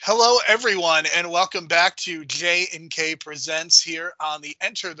Hello, everyone, and welcome back to J and K Presents here on the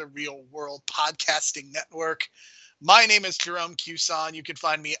Enter the Real World Podcasting Network. My name is Jerome Cuson. You can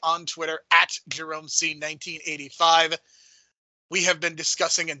find me on Twitter at JeromeC1985. We have been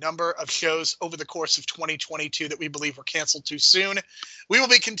discussing a number of shows over the course of 2022 that we believe were canceled too soon. We will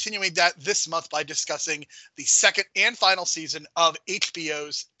be continuing that this month by discussing the second and final season of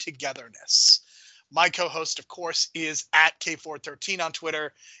HBO's Togetherness. My co-host, of course, is at K413 on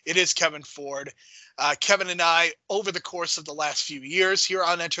Twitter. It is Kevin Ford. Kevin and I, over the course of the last few years here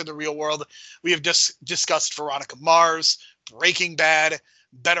on Enter the Real World, we have just discussed Veronica Mars, Breaking Bad,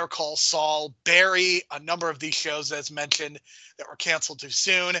 Better Call Saul, Barry, a number of these shows, as mentioned, that were canceled too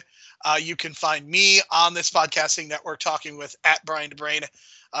soon. You can find me on this podcasting network talking with at Brian DeBrain,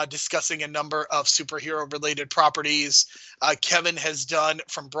 discussing a number of superhero-related properties. Kevin has done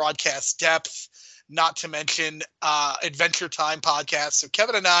From Broadcast Depth, not to mention Adventure Time podcast. So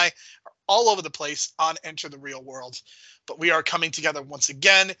Kevin and I are all over the place on Enter the Real World, but we are coming together once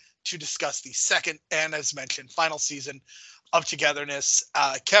again to discuss the second and, as mentioned, final season of Togetherness.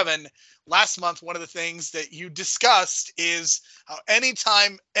 Kevin, last month, one of the things that you discussed is how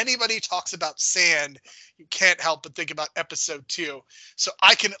anytime anybody talks about sand, you can't help but think about episode 2. So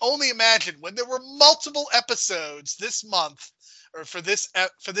I can only imagine when there were multiple episodes this month or for this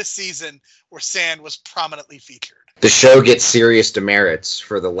season where sand was prominently featured. The show gets serious demerits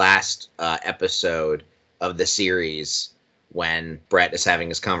for the last episode of the series when Brett is having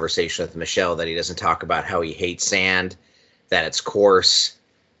his conversation with Michelle that he doesn't talk about how he hates sand, that it's coarse,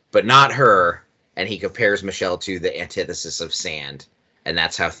 but not her, and he compares Michelle to the antithesis of sand, and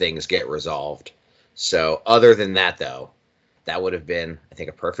that's how things get resolved. So other than that, though, that would have been, I think,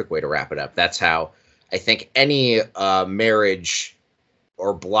 a perfect way to wrap it up. That's how I think any marriage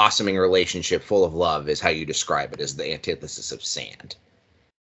or blossoming relationship full of love is how you describe it, as the antithesis of sand.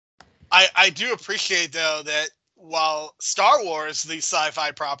 I do appreciate, though, that while Star Wars, the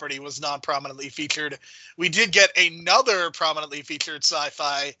sci-fi property, was not prominently featured, we did get another prominently featured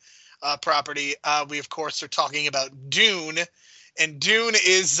sci-fi property. We, of course, are talking about Dune. And Dune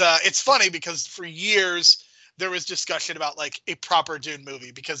is, it's funny because for years there was discussion about like a proper Dune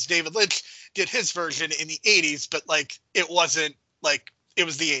movie because David Lynch did his version in the 80s, but like it wasn't like it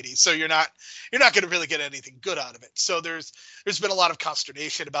was the 80s. So you're not going to really get anything good out of it. So there's been a lot of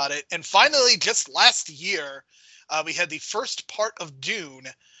consternation about it. And finally, just last year, we had the first part of Dune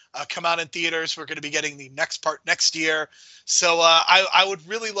come out in theaters. We're going to be getting the next part next year. So I would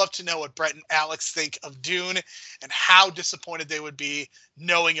really love to know what Brett and Alex think of Dune and how disappointed they would be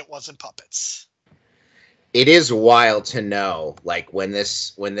knowing it wasn't puppets. It is wild to know, like, when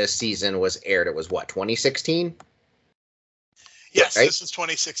this season was aired, it was what, 2016? Yes, right? This was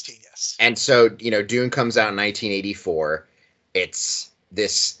 2016, yes. And so, Dune comes out in 1984. It's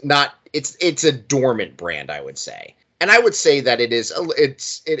a dormant brand, I would say. And I would say that it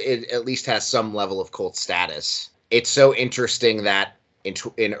at least has some level of cult status. It's so interesting that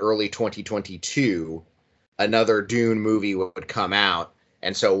in early 2022, another Dune movie would come out.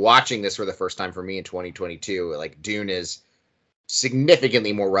 And so watching this for the first time for me in 2022, like, Dune is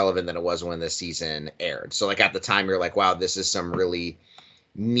significantly more relevant than it was when this season aired. So, like, at the time, you're like, wow, this is some really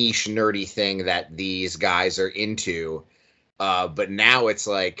niche, nerdy thing that these guys are into. But now it's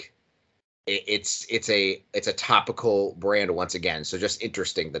like, it's a topical brand once again. So just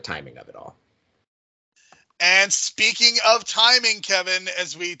interesting, the timing of it all. And speaking of timing, Kevin,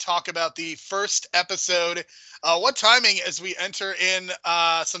 as we talk about the first episode, what timing as we enter in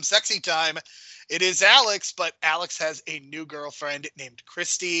some sexy time? It is Alex, but Alex has a new girlfriend named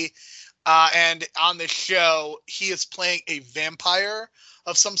Christy. And on the show, he is playing a vampire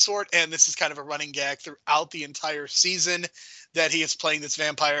of some sort. And this is kind of a running gag throughout the entire season that he is playing this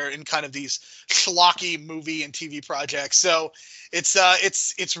vampire in kind of these schlocky movie and TV projects. So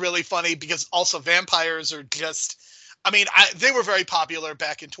it's really funny because also vampires are just, they were very popular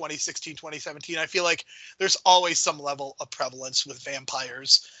back in 2016, 2017. I feel like there's always some level of prevalence with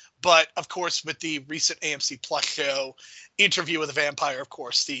vampires. But of course, with the recent AMC Plus show, Interview with a Vampire, of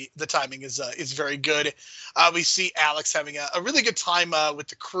course, the timing is very good. We see Alex having a really good time with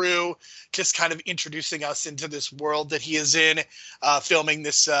the crew, just kind of introducing us into this world that he is in, filming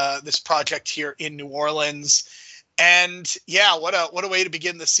this project here in New Orleans. And yeah, what a way to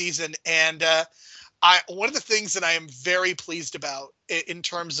begin the season. And one of the things that I am very pleased about in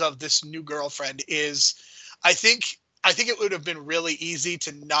terms of this new girlfriend is I think it would have been really easy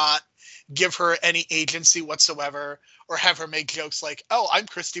to not give her any agency whatsoever or have her make jokes like, oh, I'm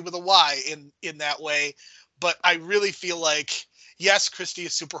Christy with a Y in that way. But I really feel like, yes, Christy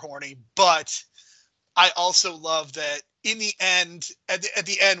is super horny, but I also love that in the end, at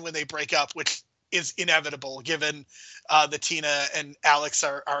the end when they break up, which is inevitable given the Tina and Alex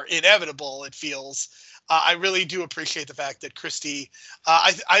are inevitable, it feels. I really do appreciate the fact that Christy,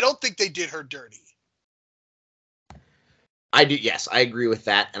 I don't think they did her dirty. I do. Yes, I agree with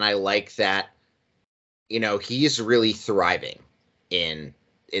that. And I like that, he's really thriving in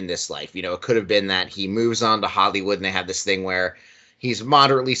this life. It could have been that he moves on to Hollywood and they have this thing where he's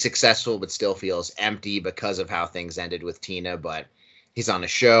moderately successful but still feels empty because of how things ended with Tina. But he's on a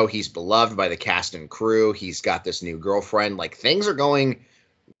show. He's beloved by the cast and crew. He's got this new girlfriend. Like, things are going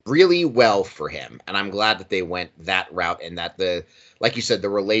really well for him. And I'm glad that they went that route, and that like you said, the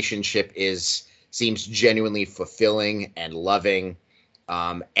relationship seems genuinely fulfilling and loving.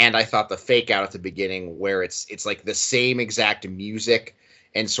 And I thought the fake out at the beginning, where it's like the same exact music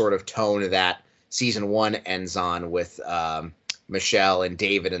and sort of tone that season 1 ends on, with Michelle and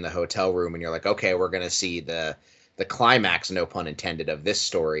David in the hotel room, and you're like, okay, we're gonna see the climax, no pun intended, of this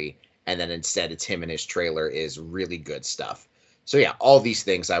story, and then instead it's him and his trailer, is really good stuff. So yeah, all these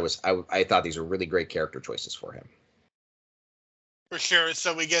things, I thought these were really great character choices for him. For sure.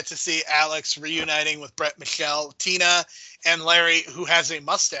 So we get to see Alex reuniting with Brett, Michelle, Tina, and Larry, who has a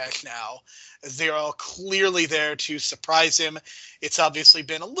mustache now, as they're all clearly there to surprise him. It's obviously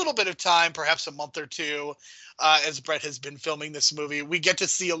been a little bit of time, perhaps a month or two, as Brett has been filming this movie. We get to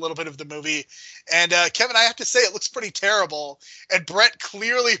see a little bit of the movie. And Kevin, I have to say, it looks pretty terrible. And Brett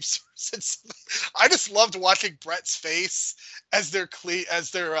clearly, I just loved watching Brett's face as they're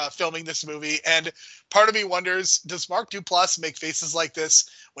filming this movie. And part of me wonders, does Mark Duplass make faces like this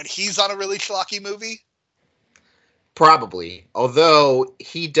when he's on a really schlocky movie? Probably, although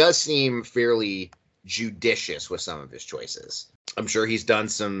he does seem fairly judicious with some of his choices. I'm sure he's done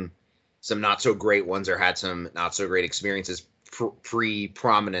some not so great ones, or had some not so great experiences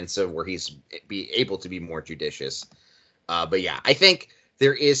pre-prominence of where he's be able to be more judicious. But yeah, I think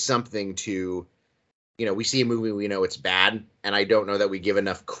there is something to, we see a movie, we know it's bad, and I don't know that we give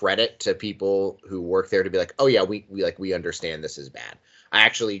enough credit to people who work there to be like, oh yeah, we understand this is bad. I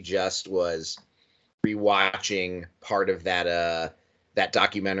actually just was rewatching part of that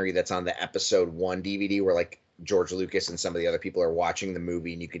documentary that's on the episode 1 DVD, where like George Lucas and some of the other people are watching the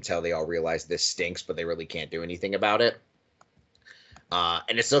movie, and you can tell they all realize this stinks, but they really can't do anything about it.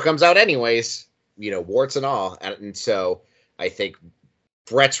 And it still comes out anyways, warts and all. And so I think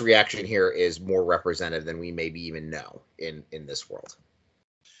Brett's reaction here is more representative than we maybe even know in this world.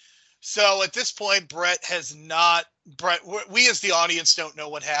 So at this point, we as the audience don't know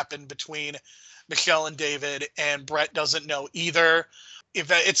what happened between Michelle and David, and Brett doesn't know either.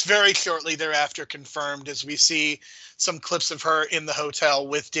 It's very shortly thereafter confirmed, as we see some clips of her in the hotel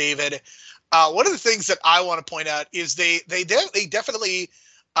with David. One of the things that I want to point out is they definitely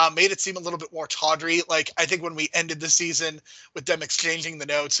made it seem a little bit more tawdry. Like, I think when we ended the season with them exchanging the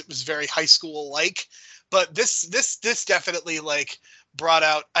notes, it was very high school like. But this definitely like brought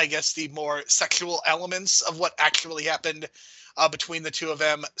out, I guess, the more sexual elements of what actually happened between the two of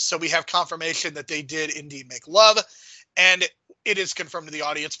them. So we have confirmation that they did indeed make love, and it is confirmed to the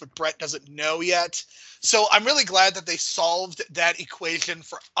audience, but Brett doesn't know yet. So I'm really glad that they solved that equation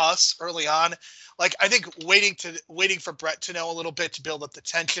for us early on. Like, I think waiting for Brett to know a little bit to build up the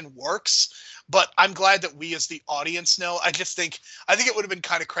tension works, but I'm glad that we as the audience know. I think it would have been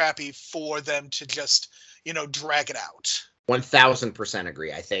kind of crappy for them to just, drag it out. 1000%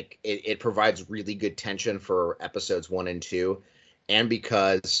 agree. I think it provides really good tension for episodes 1 and 2. And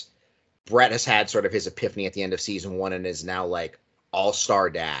because Brett has had sort of his epiphany at the end of season 1 and is now like all-star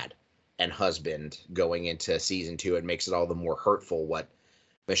dad and husband going into season 2, it makes it all the more hurtful what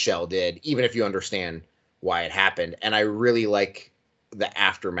Michelle did, even if you understand why it happened. And I really like the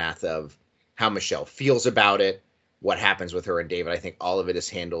aftermath of how Michelle feels about it, what happens with her and David. I think all of it is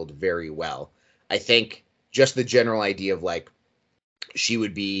handled very well. I think just the general idea of like, she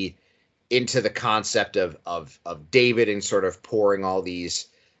would be into the concept of David and sort of pouring all these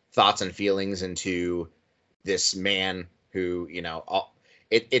thoughts and feelings into this man who,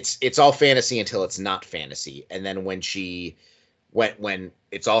 it's all fantasy until it's not fantasy. And then when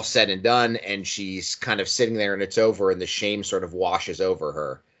it's all said and done and she's kind of sitting there and it's over and the shame sort of washes over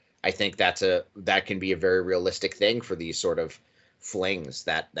her, I think that can be a very realistic thing for these sort of flings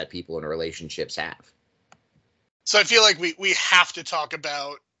that people in relationships have. So I feel like we have to talk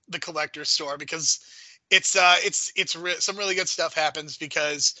about the collector's store, because some really good stuff happens,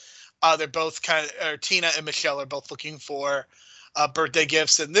 because they're both Tina and Michelle are both looking for birthday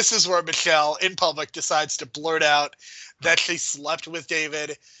gifts, and this is where Michelle in public decides to blurt out that she slept with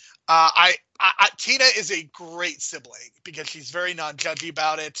David. Tina is a great sibling because she's very non-judgy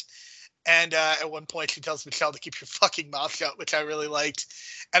about it, And at one point, she tells Michelle to keep your fucking mouth shut, which I really liked.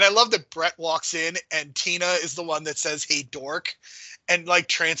 And I love that Brett walks in and Tina is the one that says, "Hey, dork," and like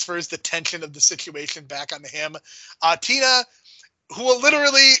transfers the tension of the situation back onto him. Tina, who will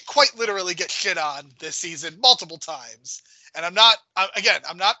quite literally get shit on this season multiple times. And I'm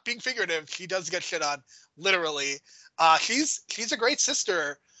not being figurative. She does get shit on literally. She's a great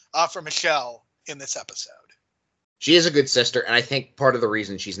sister for Michelle in this episode. She is a good sister, and I think part of the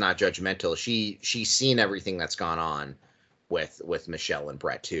reason she's not judgmental, she's seen everything that's gone on with Michelle and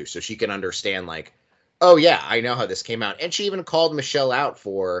Brett too, so she can understand like, oh yeah, I know how this came out. And she even called Michelle out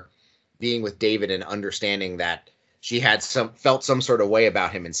for being with David and understanding that she had felt some sort of way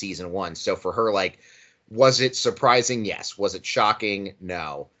about him in season 1. So for her, like, was it surprising? Yes. Was it shocking?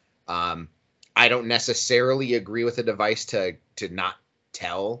 No. I don't necessarily agree with the device to not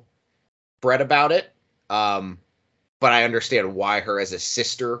tell Brett about it. But I understand why her as a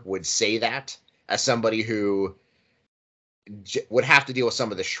sister would say that, as somebody who would have to deal with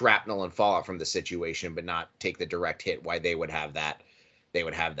some of the shrapnel and fallout from the situation, but not take the direct hit. Why they would have that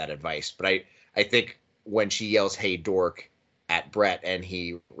advice. But I think when she yells, "Hey, dork," at Brett and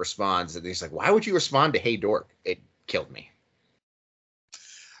he responds, and he's like, "Why would you respond to 'Hey, dork'?" It killed me.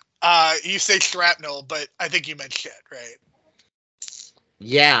 You say shrapnel, but I think you meant shit, right?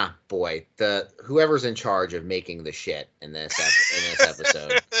 Yeah, boy, whoever's in charge of making the shit in this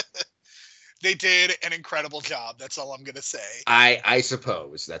episode. They did an incredible job. That's all I'm gonna say. I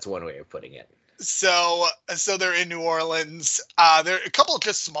suppose that's one way of putting it. So they're in New Orleans. There are a couple of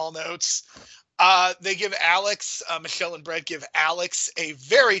just small notes. They give Alex, Michelle and Brett give Alex a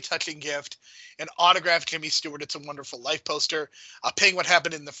very touching gift, an autographed Jimmy Stewart It's a Wonderful Life poster, paying what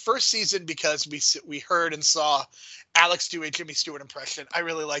happened in the first season because we heard and saw Alex do a Jimmy Stewart impression. I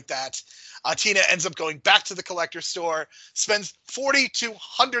really like that. Tina ends up going back to the collector's store, spends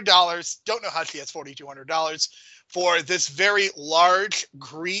 $4,200. Don't know how she has $4,200 for this very large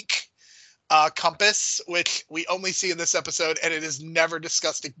Greek compass, which we only see in this episode, and it is never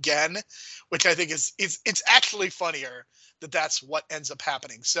discussed again, which I think is it's actually funnier that that's what ends up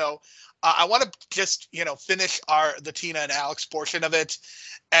happening. So I want to just finish the Tina and Alex portion of it,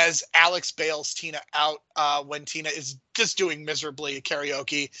 as Alex bails Tina out when Tina is just doing miserably at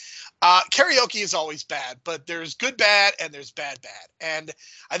karaoke. Karaoke is always bad, but there's good bad and there's bad, and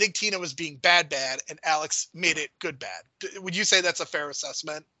I think Tina was being bad, and Alex made it good bad. Would you say that's a fair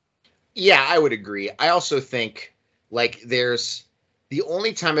assessment? Yeah, I would agree. I also think like there's the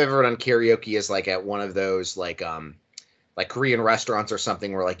only time I've ever done karaoke is like at one of those like Korean restaurants or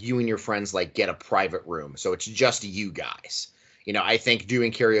something where like you and your friends like get a private room. So it's just you guys. I think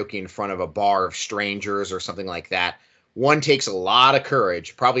doing karaoke in front of a bar of strangers or something like that, one takes a lot of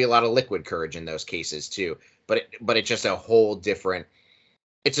courage, probably a lot of liquid courage in those cases too. But it's just a whole different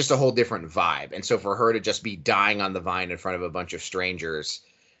vibe. And so for her to just be dying on the vine in front of a bunch of strangers,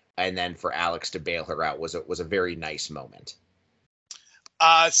 and then for Alex to bail her out was a very nice moment.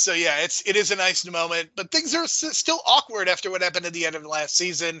 So yeah, it is a nice moment, but things are still awkward after what happened at the end of the last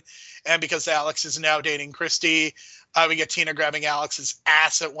season, and because Alex is now dating Christy, we get Tina grabbing Alex's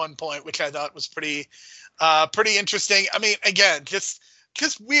ass at one point, which I thought was pretty interesting. I mean, again, just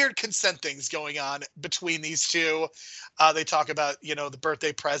weird consent things going on between these two. They talk about the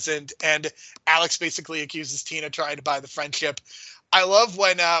birthday present, and Alex basically accuses Tina trying to buy the friendship. I love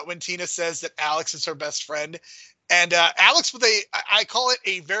when Tina says that Alex is her best friend, and Alex with I call it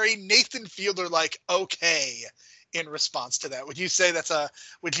a very Nathan Fielder like okay in response to that. Would you say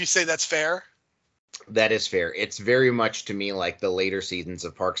that's fair? That is fair. It's very much to me like the later seasons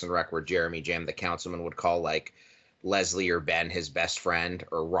of Parks and Rec where Jeremy Jam, the councilman, would call like Leslie or Ben his best friend,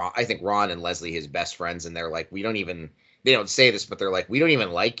 or Ron, I think Ron and Leslie his best friends, and they're like, they don't say this, but they're like, we don't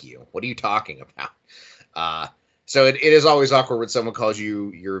even like you. What are you talking about? So it is always awkward when someone calls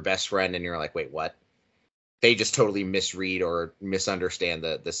you your best friend and you're like, wait, what? They just totally misread or misunderstand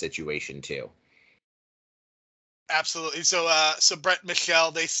the situation too. Absolutely. So Brett and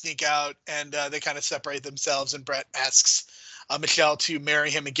Michelle, they sneak out and they kind of separate themselves, and Brett asks Michelle to marry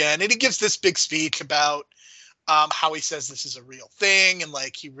him again. And he gives this big speech about how he says this is a real thing, and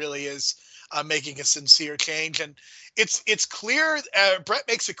like he really is making a sincere change. And it's clear, Brett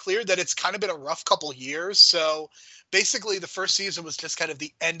makes it clear that it's kind of been a rough couple years. So basically the first season was just kind of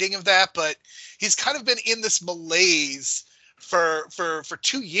the ending of that, but he's kind of been in this malaise for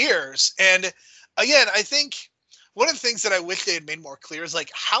 2 years. And again, I think one of the things that I wish they had made more clear is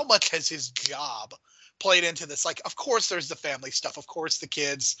like how much has his job played into this. Like, of course there's the family stuff, of course the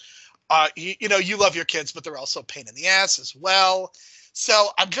kids, you love your kids, but they're also a pain in the ass as well. So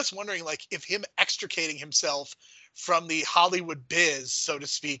I'm just wondering, like, if him extricating himself from the Hollywood biz, so to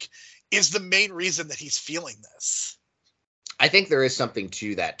speak, is the main reason that he's feeling this. I think there is something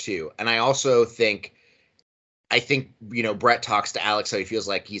to that too. And I also think, Brett talks to Alex how he feels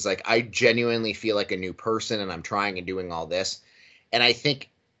like he's like, I genuinely feel like a new person and I'm trying and doing all this. And I think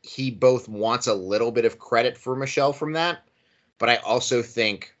he both wants a little bit of credit for Michelle from that. But I also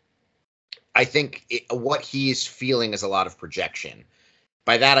think, what he's feeling is a lot of projection.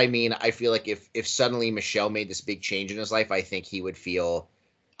 By that, I mean, I feel like if suddenly Michelle made this big change in his life, I think he would feel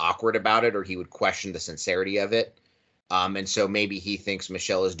awkward about it, or he would question the sincerity of it. And so maybe he thinks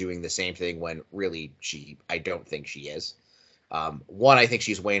Michelle is doing the same thing when really I don't think she is. One, I think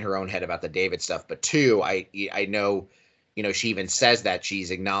she's way in her own head about the David stuff. But two, I know, she even says that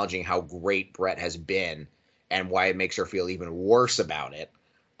she's acknowledging how great Brett has been and why it makes her feel even worse about it.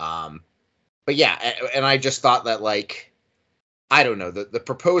 But yeah, and I just thought that, like, I don't know, the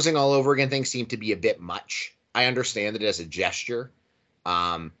proposing all over again thing seemed to be a bit much. I understand it as a gesture.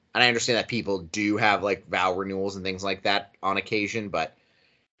 And I understand that people do have like vow renewals and things like that on occasion, but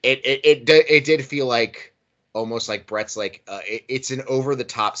it did feel like almost like Brett's like it's an over the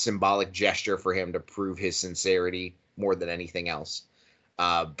top symbolic gesture for him to prove his sincerity more than anything else.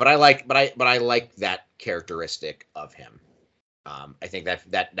 But I like that characteristic of him. I think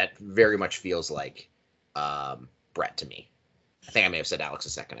that very much feels like Brett to me. I think I may have said Alex a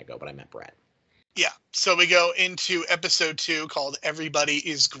second ago, but I meant Brett. Yeah. So we go into episode 2 called Everybody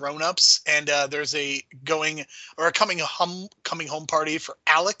is Grown-Ups. And there's a coming home party for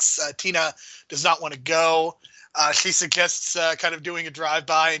Alex. Tina does not want to go. She suggests kind of doing a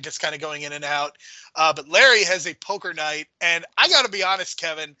drive-by and just kind of going in and out. But Larry has a poker night. And I got to be honest,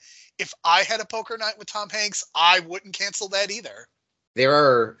 Kevin, if I had a poker night with Tom Hanks, I wouldn't cancel that either. There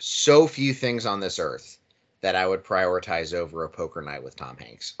are so few things on this earth that I would prioritize over a poker night with Tom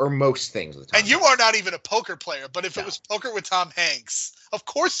Hanks, or most things with Tom Hanks. And you are not even a poker player, but if it was poker with Tom Hanks, of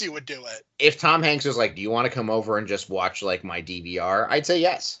course you would do it. If Tom Hanks was like, do you want to come over and just watch like my DVR? I'd say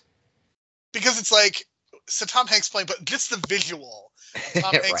yes. Because it's like, so Tom Hanks playing, but just the visual of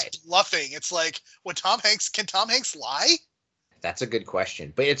Tom Hanks right. bluffing. It's like, can Tom Hanks lie? That's a good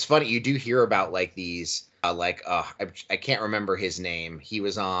question. But it's funny, you do hear about like these, I can't remember his name. He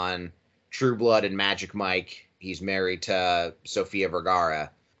was on True Blood and Magic Mike. He's married to Sofia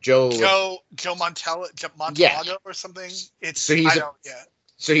Vergara. Joe Montalvo or something.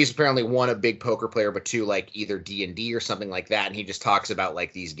 So he's apparently one, a big poker player, but two, like either D&D or something like that. And he just talks about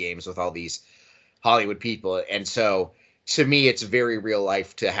like these games with all these Hollywood people. And so to me, it's very real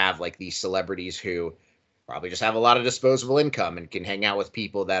life to have like these celebrities who probably just have a lot of disposable income and can hang out with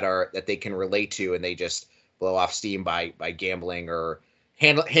people that they can relate to, and they just blow off steam by gambling or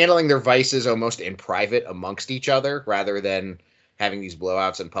handling their vices almost in private amongst each other rather than having these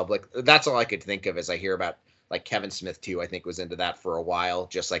blowouts in public. That's all I could think of as I hear about like Kevin Smith too. I think was into that for a while.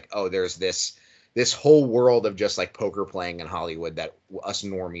 Just like, oh, there's this whole world of just like poker playing in Hollywood that us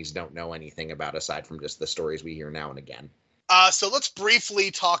normies don't know anything about aside from just the stories we hear now and again. So let's briefly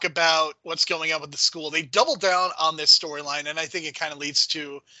talk about what's going on with the school. They double down on this storyline, and I think it kind of leads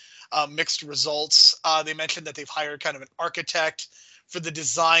to mixed results. They mentioned that they've hired kind of an architect for the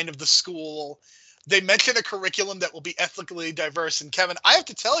design of the school. They mentioned a curriculum that will be ethnically diverse. And Kevin, I have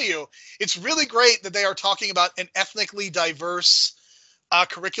to tell you, it's really great that they are talking about an ethnically diverse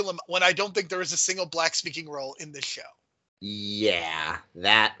curriculum when I don't think there is a single black speaking role in this show. Yeah,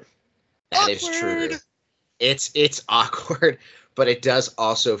 that is true. It's awkward, but it does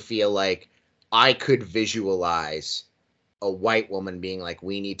also feel like I could visualize a white woman being like,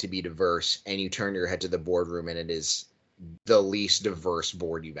 we need to be diverse, and you turn your head to the boardroom and it is the least diverse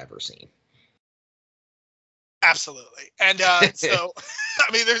board you've ever seen. Absolutely. And so,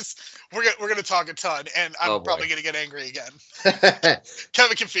 I mean, we're going to talk a ton, and I'm probably going to get angry again.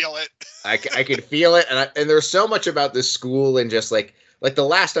 Kevin can feel it. I can feel it. And there's so much about this school, and just like the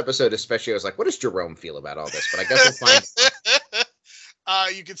last episode, especially, I was like, what does Jerome feel about all this? But I guess we'll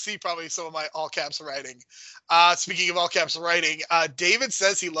find you can see probably some of my all caps writing. Speaking of all caps writing, David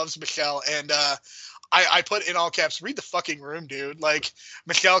says he loves Michelle, and I put in all caps, read the fucking room, dude. Like,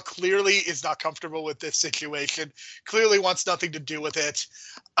 Michelle clearly is not comfortable with this situation, clearly wants nothing to do with it.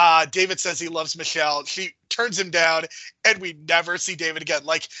 David says he loves Michelle. She turns him down, and we never see David again.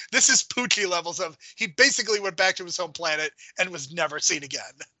 Like, this is Poochie levels of, he basically went back to his home planet and was never seen again.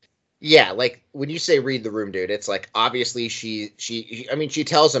 Yeah, like, when you say read the room, dude, it's like, obviously she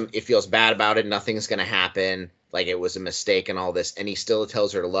tells him it feels bad about it, nothing's gonna happen, like it was a mistake and all this, and he still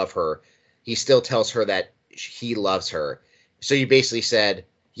tells her to love her. He still tells her that he loves her. So you basically said,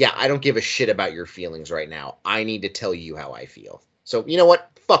 yeah, I don't give a shit about your feelings right now. I need to tell you how I feel. So you know what?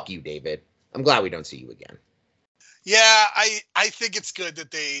 Fuck you, David. I'm glad we don't see you again. Yeah, I think it's good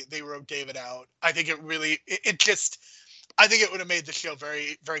that they wrote David out. I think it just I think it would have made the show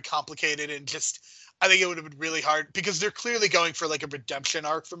very very complicated and just I think it would have been really hard because they're clearly going for like a redemption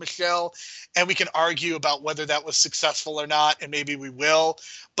arc for Michelle, and we can argue about whether that was successful or not, and maybe we will.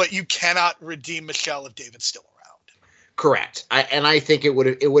 But you cannot redeem Michelle if David's still around. Correct. I think it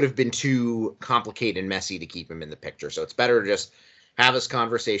would have been too complicated and messy to keep him in the picture. So it's better to just have this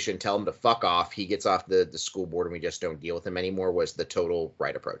conversation, tell him to fuck off. He gets off the school board, and we just don't deal with him anymore. Was the total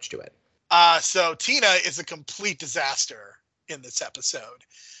right approach to it. So Tina is a complete disaster in this episode.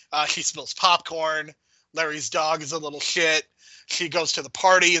 She spills popcorn. Larry's dog is a little shit. She goes to the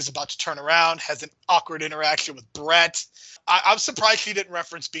party, is about to turn around, has an awkward interaction with Brett. I'm surprised she didn't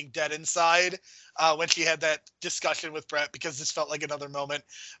reference being dead inside when she had that discussion with Brett, because this felt like another moment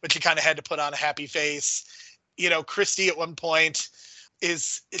when she kind of had to put on a happy face. You know, Christy at one point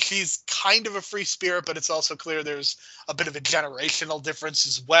she's kind of a free spirit, but it's also clear there's a bit of a generational difference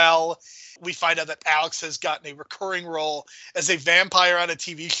as well. We find out that Alex has gotten a recurring role as a vampire on a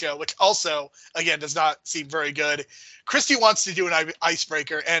TV show, which also, again, does not seem very good. Christy wants to do an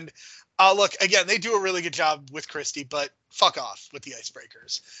icebreaker, and look, again, they do a really good job with Christy, but fuck off with the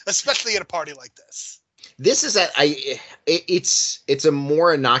icebreakers, especially at a party like this. This is it's a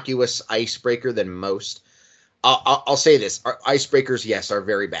more innocuous icebreaker than most. I'll say this: our icebreakers, yes, are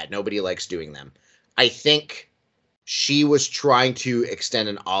very bad. Nobody likes doing them. I think she was trying to extend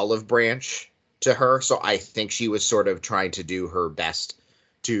an olive branch to her, so I think she was sort of trying to do her best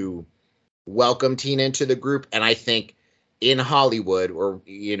to welcome Tina into the group. And I think in Hollywood, or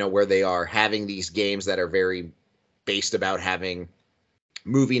where they are having these games that are very based about having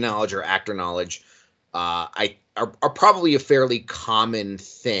movie knowledge or actor knowledge, are probably a fairly common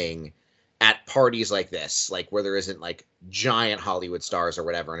thing at parties like this, like where there isn't like giant Hollywood stars or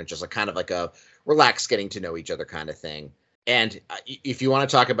whatever, and it's just like kind of like a relaxed getting to know each other kind of thing. And if you want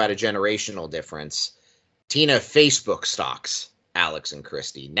to talk about a generational difference, Tina Facebook stalks Alex and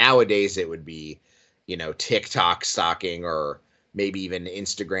Christy. Nowadays it would be, TikTok stalking, or maybe even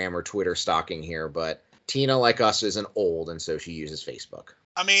Instagram or Twitter stalking here, but Tina, like us, isn't old, and so she uses Facebook.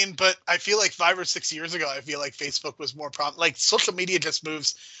 I mean, but I feel like 5 or 6 years ago, I feel like Facebook was more like social media just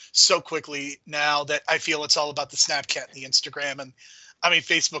moves so quickly now that I feel it's all about the Snapchat and the Instagram. And I mean,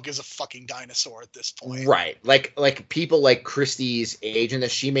 Facebook is a fucking dinosaur at this point. Right. Like people like Christy's age, and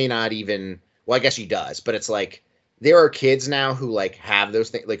that she may not even, well, I guess she does, but it's like there are kids now who like have those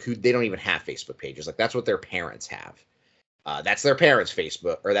things, like who they don't even have Facebook pages. Like that's what their parents have. That's their parents'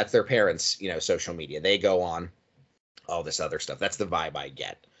 Facebook, or that's their parents, social media. They go on all this other stuff. That's the vibe I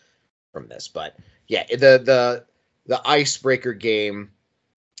get from this. But yeah, the icebreaker game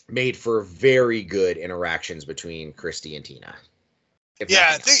made for very good interactions between Christy and Tina.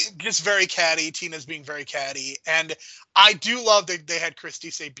 Yeah, just very catty. Tina's being very catty. And I do love that they had Christy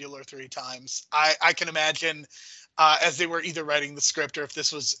say Bueller 3 times. I can imagine as they were either writing the script, or if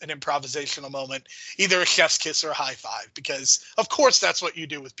this was an improvisational moment, either a chef's kiss or a high five, because of course that's what you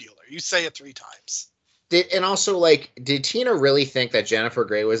do with Bueller. You say it 3 times. And also, like, did Tina really think that Jennifer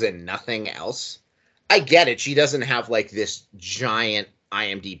Grey was in nothing else? I get it. She doesn't have, like, this giant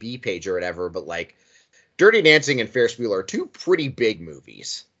IMDb page or whatever, but, like, Dirty Dancing and Ferris Bueller are 2 pretty big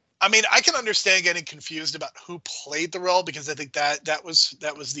movies. I mean, I can understand getting confused about who played the role, because I think that was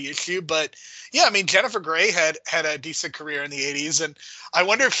the issue. But yeah, I mean, Jennifer Grey had a decent career in the 80s, and I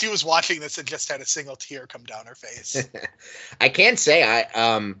wonder if she was watching this and just had a single tear come down her face. I can say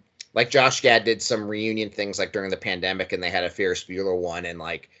like Josh Gad did some reunion things like during the pandemic, and they had a Ferris Bueller one, and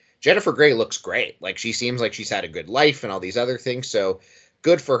like Jennifer Grey looks great. Like she seems like she's had a good life and all these other things. So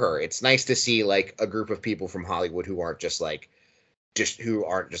good for her. It's nice to see like a group of people from Hollywood who aren't just like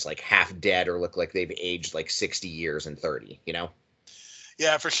half dead or look like they've aged like 60 years and 30,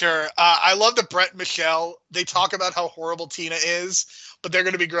 Yeah, for sure. I love that Brett and Michelle, they talk about how horrible Tina is, but they're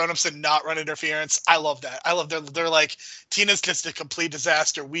going to be grown-ups and not run interference. I love that. I love they're like, Tina's just a complete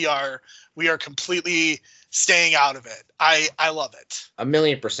disaster. We are completely staying out of it. I love it.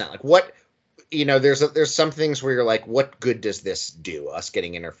 1,000,000%. Like what, there's some things where you're like, what good does this do, us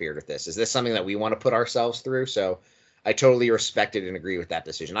getting interfered with this? Is this something that we want to put ourselves through? So I totally respect it and agree with that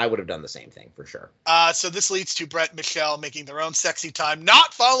decision. I would have done the same thing for sure. So this leads to Brett and Michelle making their own sexy time,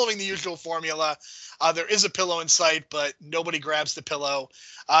 not following the usual formula. There is a pillow in sight, but nobody grabs the pillow.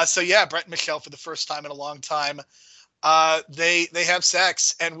 So yeah, Brett and Michelle, for the first time in a long time, they have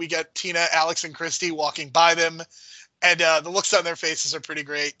sex, and we get Tina, Alex, and Christy walking by them. And the looks on their faces are pretty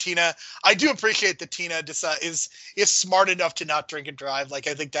great. Tina, I do appreciate that Tina is smart enough to not drink and drive. Like,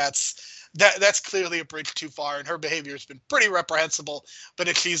 I think that's clearly a bridge too far, and her behavior has been pretty reprehensible. But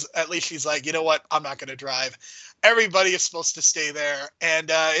if at least she's like, you know what, I'm not going to drive. Everybody is supposed to stay there,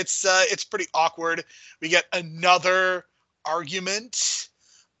 and it's pretty awkward. We get another argument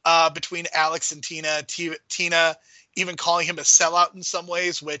between Alex and Tina. Tina even calling him a sellout in some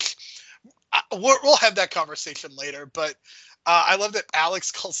ways, which we'll have that conversation later. But I love that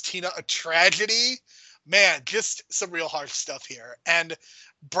Alex calls Tina a tragedy. Man, just some real harsh stuff here. And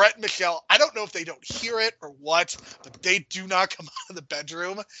Brett and Michelle, I don't know if they don't hear it or what, but they do not come out of the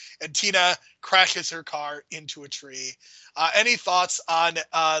bedroom, and Tina crashes her car into a tree. Any thoughts on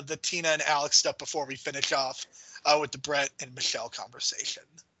the Tina and Alex stuff before we finish off with the Brett and Michelle conversation?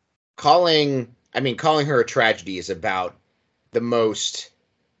 Calling her a tragedy is about the most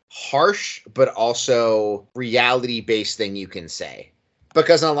harsh but also reality-based thing you can say,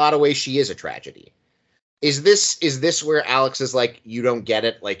 because in a lot of ways she is a tragedy. Is this where Alex is like, you don't get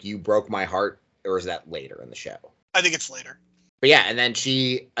it, like, you broke my heart, or is that later in the show? I think it's later. But yeah, and then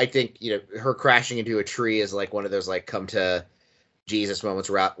I think, her crashing into a tree is like one of those like come to Jesus moments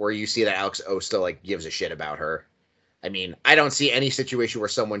where you see that Alex still like gives a shit about her. I mean, I don't see any situation where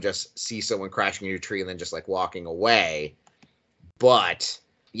someone just sees someone crashing into a tree and then just like walking away. But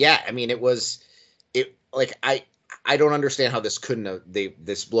yeah, I mean, I don't understand how this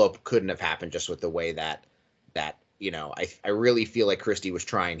this blow up couldn't have happened just with the way that I really feel like Christy was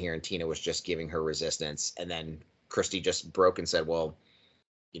trying here and Tina was just giving her resistance, and then Christy just broke and said, well,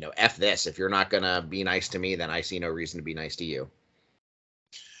 F this. If you're not going to be nice to me, then I see no reason to be nice to you.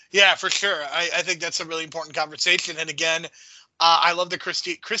 Yeah, for sure. I think that's a really important conversation. And again, I love that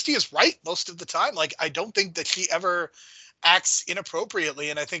Christy is right most of the time. Like, I don't think that she ever acts inappropriately,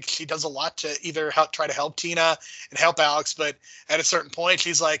 and I think she does a lot to either try to help Tina and help Alex, but at a certain point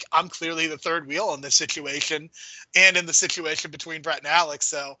she's like, I'm clearly the third wheel in this situation and in the situation between Brett and Alex,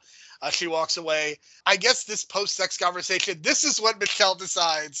 so she walks away. I guess this post-sex conversation, this is when Michelle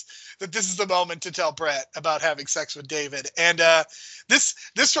decides that this is the moment to tell Brett about having sex with David, and this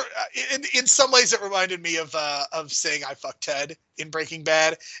in some ways it reminded me of saying I fucked Ted in Breaking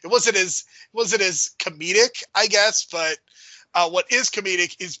Bad. It wasn't as comedic, I guess, but what is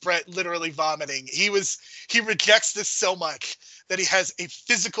comedic is Brett literally vomiting. He rejects this so much that he has a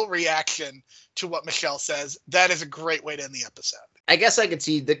physical reaction to what Michelle says. That is a great way to end the episode. I guess I could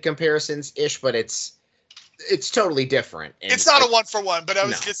see the comparisons ish, but it's totally different. And it's not a one for one, but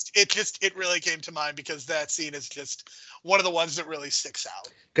it really came to mind because that scene is just one of the ones that really sticks out.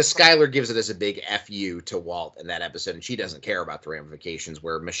 Because Skylar gives it as a big FU to Walt in that episode, and she doesn't care about the ramifications,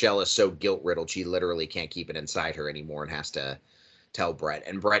 where Michelle is so guilt-riddled she literally can't keep it inside her anymore and has to tell Brett.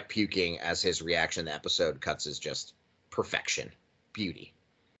 And Brett puking as his reaction to the episode cuts is just perfection. Beauty.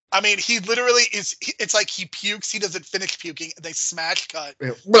 I mean, he literally is, it's like he pukes, he doesn't finish puking, and they smash cut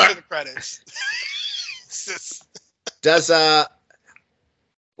to the credits.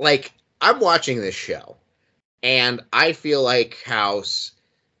 I'm watching this show, and I feel like how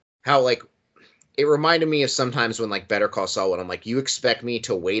like it reminded me of sometimes when like Better Call Saul, when I'm like, you expect me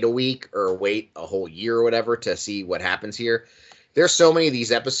to wait a week or wait a whole year or whatever to see what happens here. There's so many of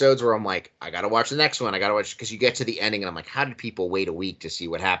these episodes where I'm like, I gotta watch the next one. I gotta watch, because you get to the ending and I'm like, how did people wait a week to see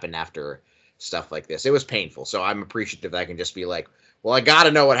what happened after stuff like this? It was painful. So I'm appreciative that I can just be like, well, I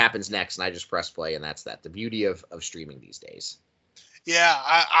gotta know what happens next, and I just press play, and that's that. The beauty of streaming these days. Yeah,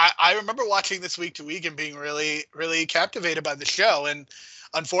 I remember watching this week to week and being really, really captivated by the show. And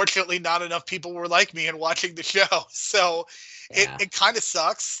unfortunately, not enough people were like me and watching the show. So yeah. It kind of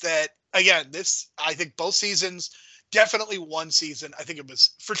sucks that, again, I think both seasons, definitely one season, I think it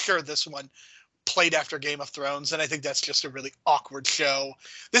was for sure this one, played after Game of Thrones. And I think that's just a really awkward show.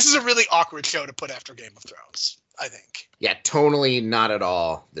 This is a really awkward show to put after Game of Thrones, I think. Yeah, tonally not at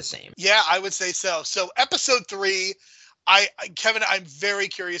all the same. Yeah, I would say so. So episode 3, Kevin, I'm very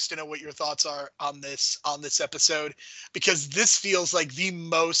curious to know what your thoughts are on this episode, because this feels like the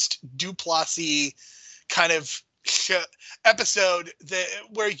most Duplassy kind of episode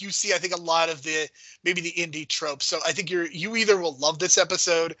where you see, I think, a lot of maybe the indie tropes. So I think you either will love this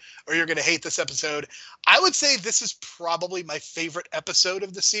episode or you're going to hate this episode. I would say this is probably my favorite episode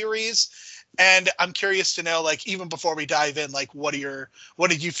of the series, and I'm curious to know, like, even before we dive in, like, what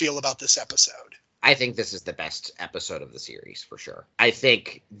did you feel about this episode? I think this is the best episode of the series, for sure. I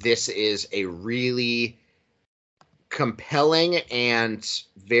think this is a really compelling and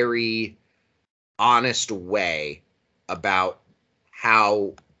very honest way about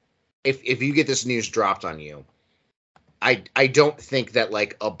how, if you get this news dropped on you, I don't think that,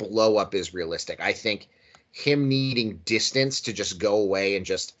 like, a blow up is realistic. I think him needing distance to just go away and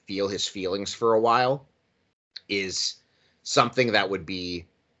just feel his feelings for a while is something that would be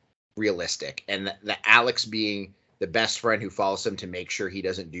realistic. And the Alex being the best friend who follows him to make sure he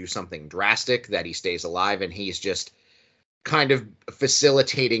doesn't do something drastic, that he stays alive, and he's just kind of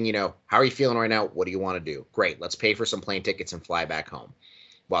facilitating, how are you feeling right now? What do you want to do? Great, let's pay for some plane tickets and fly back home.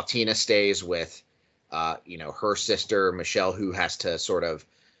 While Tina stays with, her sister, Michelle, who has to sort of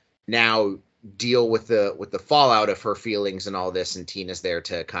now deal with the fallout of her feelings and all this, and Tina's there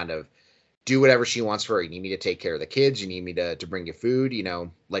to kind of do whatever she wants for her. You need me to take care of the kids. You need me to bring you food,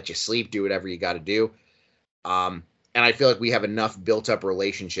 let you sleep, do whatever you got to do. And I feel like we have enough built up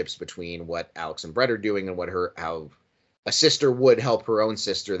relationships between what Alex and Brett are doing and how a sister would help her own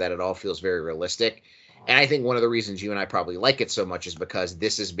sister, that it all feels very realistic. And I think one of the reasons you and I probably like it so much is because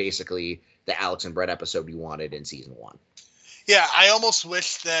this is basically the Alex and Brett episode we wanted in season 1. Yeah, I almost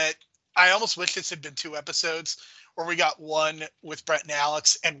wish this had been 2 episodes where we got one with Brett and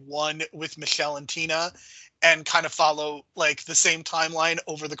Alex and one with Michelle and Tina, and kind of follow like the same timeline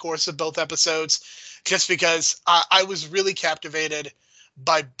over the course of both episodes, just because I was really captivated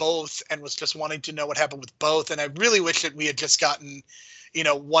by both and was just wanting to know what happened with both. And I really wish that we had just gotten,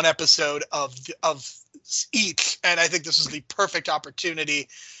 one episode of each. And I think this is the perfect opportunity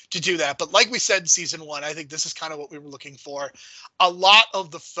to do that. But like we said in season 1, I think this is kind of what we were looking for. A lot of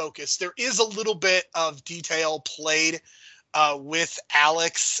the focus, there is a little bit of detail played with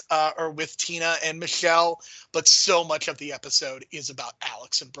Alex or with Tina and Michelle, but so much of the episode is about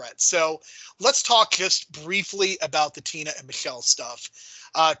Alex and Brett. So let's talk just briefly about the Tina and Michelle stuff.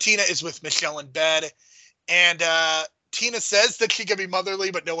 Tina is with Michelle in bed, and Tina says that she can be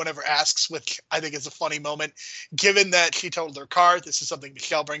motherly, but no one ever asks, which I think is a funny moment, given that she totaled her car. This is something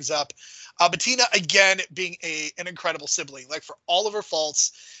Michelle brings up. But Tina, again, being an incredible sibling, like for all of her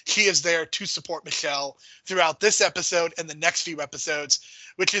faults, she is there to support Michelle throughout this episode and the next few episodes,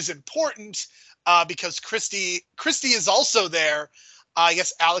 which is important because Christy is also there. I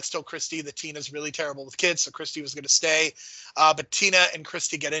guess Alex told Christy that Tina's really terrible with kids, so Christy was going to stay. But Tina and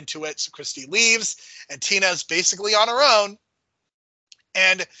Christy get into it, so Christy leaves, and Tina's basically on her own.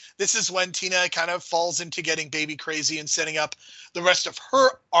 And this is when Tina kind of falls into getting baby crazy and setting up the rest of her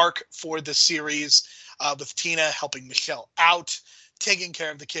arc for the series, with Tina helping Michelle out, taking care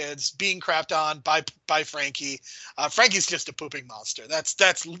of the kids, being crapped on by Frankie. Frankie's just a pooping monster. That's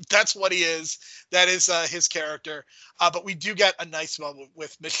what he is. That is his character. But we do get a nice moment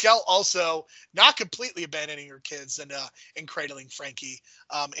with Michelle also not completely abandoning her kids and cradling Frankie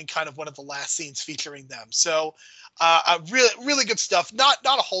in kind of one of the last scenes featuring them. So really good stuff. Not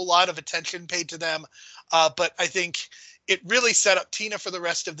a whole lot of attention paid to them, but I think it really set up Tina for the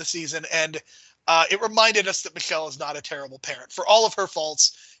rest of the season, and it reminded us that Michelle is not a terrible parent. For all of her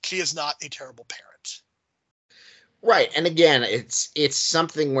faults, she is not a terrible parent. Right. And again, it's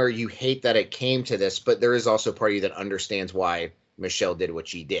something where you hate that it came to this, but there is also part of you that understands why Michelle did what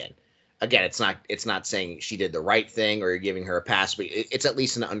she did. Again, it's not saying she did the right thing or you're giving her a pass, but it's at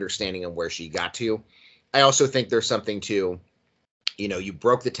least an understanding of where she got to. I also think there's something to, you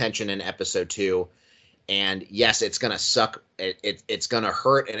broke the tension in episode 2. And yes, it's going to suck. It's going to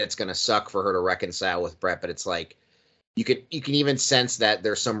hurt and it's going to suck for her to reconcile with Brett. But it's like you can even sense that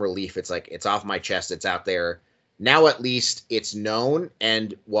there's some relief. It's like, it's off my chest. It's out there. Now at least it's known.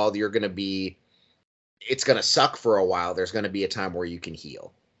 And while it's going to suck for a while, there's going to be a time where you can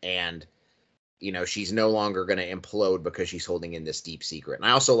heal. And, she's no longer going to implode because she's holding in this deep secret. And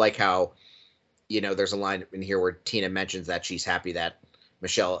I also like how, there's a line in here where Tina mentions that she's happy that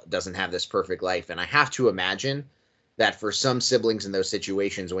Michelle doesn't have this perfect life. And I have to imagine that for some siblings in those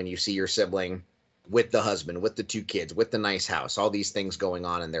situations, when you see your sibling with the husband, with the 2 kids, with the nice house, all these things going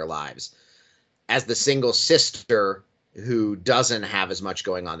on in their lives, as the single sister who doesn't have as much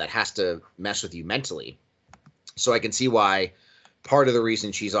going on, that has to mess with you mentally. So I can see why part of the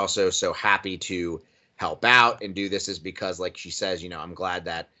reason she's also so happy to help out and do this is because, like she says, I'm glad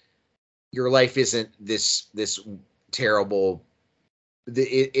that your life isn't this terrible.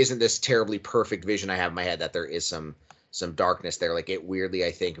 It isn't this terribly perfect vision I have in my head, that there is some darkness there. Like, it weirdly,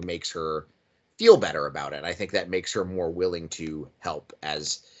 I think, makes her feel better about it. I think that makes her more willing to help,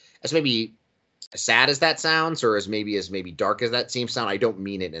 as maybe sad as that sounds, or as maybe dark as that seems sound. I don't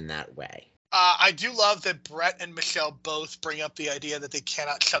mean it in that way. I do love that Brett and Michelle both bring up the idea that they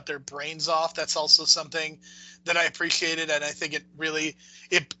cannot shut their brains off. That's also something that I appreciated, and I think it really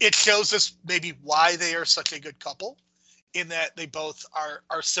it shows us maybe why they are such a good couple, in that they both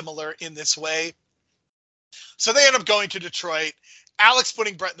are similar in this way. So they end up going to Detroit. Alex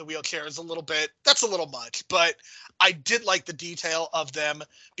putting Brett in the wheelchair is that's a little much, but I did like the detail of them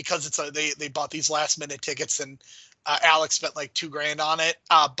because they bought these last minute tickets, and Alex spent like $2,000 on it.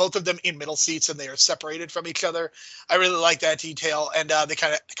 Both of them in middle seats, and they are separated from each other. I really like that detail, and they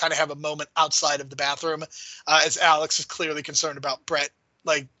kind of have a moment outside of the bathroom, as Alex is clearly concerned about Brett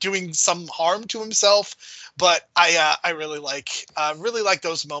like doing some harm to himself. But I really like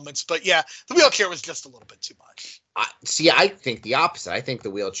those moments. But yeah, the wheelchair was just a little bit too much. See, I think the opposite. I think the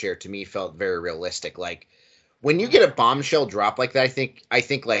wheelchair to me felt very realistic. Like when you get a bombshell drop like that, I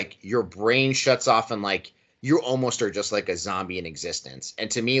think like your brain shuts off and like you almost are just like a zombie in existence. And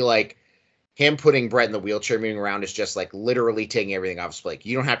to me, like him putting Brett in the wheelchair moving around is just like literally taking everything off his plate. Like,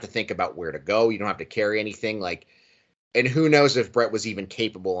 you don't have to think about where to go. You don't have to carry anything. Like, and who knows if Brett was even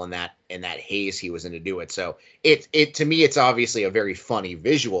capable in that haze he was in to do it. So it to me, it's obviously a very funny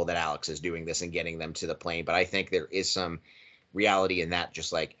visual that Alex is doing this and getting them to the plane. But I think there is some reality in that,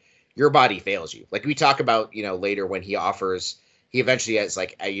 just like your body fails you. Like we talk about, later when he eventually has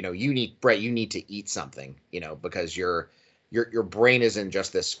like, you need to eat something, because your brain isn't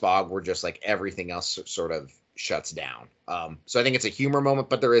just this fog where just like everything else sort of shuts down. So I think it's a humor moment,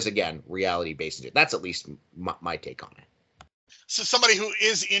 but there is, again, reality based in it. That's at least my take on it. So somebody who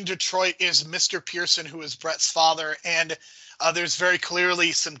is in Detroit is Mr. Pearson, who is Brett's father. And there's very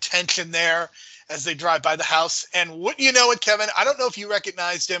clearly some tension there as they drive by the house. And wouldn't you know it, Kevin, I don't know if you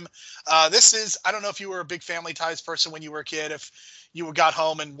recognized him. I don't know if you were a big Family Ties person when you were a kid, if you got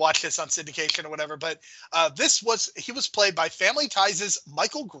home and watched this on syndication or whatever. But he was played by Family Ties'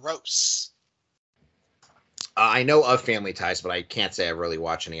 Michael Gross. I know of Family Ties, but I can't say I really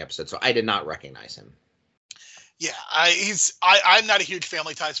watched any episodes, so I did not recognize him. Yeah, I'm not a huge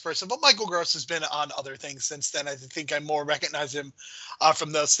Family Ties person, but Michael Gross has been on other things since then. I think I more recognize him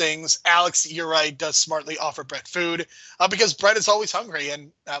from those things. Alex, you're right, does smartly offer Brett food because Brett is always hungry,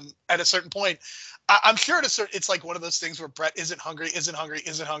 and at a certain point, I'm sure it's like one of those things where Brett isn't hungry,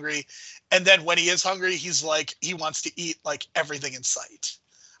 and then when he is hungry, he's like he wants to eat like everything in sight.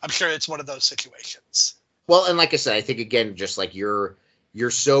 I'm sure it's one of those situations. Well, and like I said, I think, again, just like you're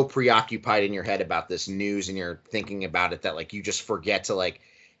so preoccupied in your head about this news and you're thinking about it that like you just forget to like,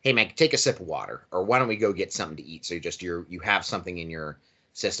 hey man, take a sip of water, or why don't we go get something to eat? So you have something in your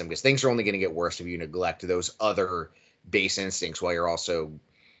system, because things are only going to get worse if you neglect those other base instincts while you're also,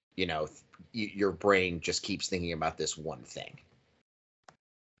 your brain just keeps thinking about this one thing.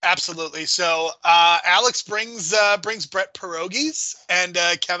 Absolutely. So Alex brings Brett pierogies, and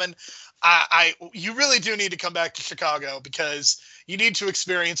Kevin, you really do need to come back to Chicago because you need to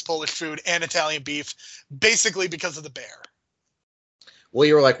experience Polish food and Italian beef, basically because of the bear. Well,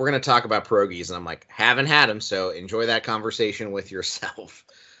 you were like, we're going to talk about pierogies, and I'm like, haven't had them, so enjoy that conversation with yourself.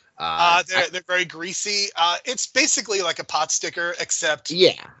 They're very greasy. It's basically like a pot sticker, except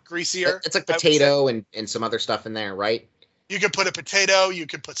greasier. It's like potato and some other stuff in there, right? You could put a potato, you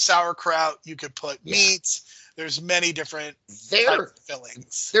could put sauerkraut, you could put meat. There's many different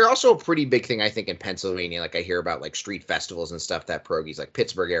fillings. They're also a pretty big thing, I think, in Pennsylvania. Like I hear about like street festivals and stuff that pierogies, like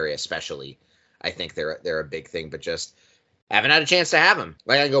Pittsburgh area especially, I think they're a big thing, but just haven't had a chance to have them.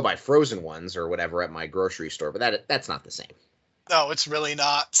 Like I go buy frozen ones or whatever at my grocery store, but that's not the same. No, it's really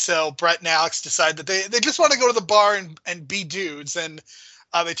not. So Brett and Alex decide that they just want to go to the bar and be dudes, and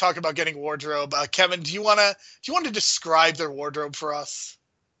they talk about getting wardrobe. Kevin, do you want to describe their wardrobe for us?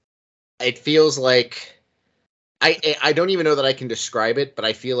 It feels like I don't even know that I can describe it, but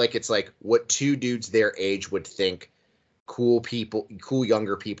I feel like it's like what two dudes their age would think cool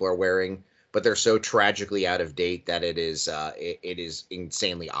younger people are wearing, but they're so tragically out of date that it is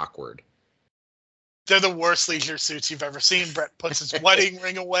insanely awkward. They're the worst leisure suits you've ever seen. Brett puts his wedding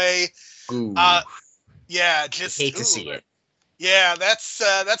ring away. Ooh. Yeah, just hate to see it. Yeah, that's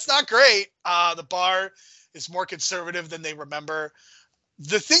not great. The bar is more conservative than they remember.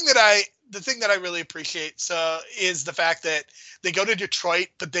 The thing that I really appreciate is the fact that they go to Detroit,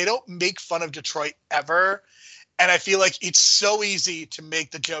 but they don't make fun of Detroit ever. And I feel like it's so easy to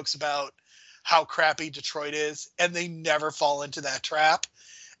make the jokes about how crappy Detroit is, and they never fall into that trap.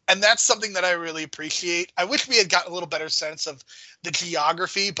 And that's something that I really appreciate. I wish we had gotten a little better sense of the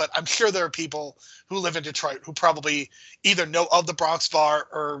geography, but I'm sure there are people who live in Detroit who probably either know of the Bronx Bar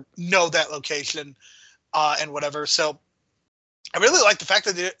or know that location and whatever. So I really like the fact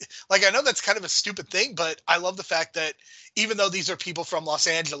that I know that's kind of a stupid thing, but I love the fact that even though these are people from Los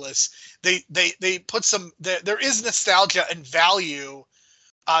Angeles, they put there is nostalgia and value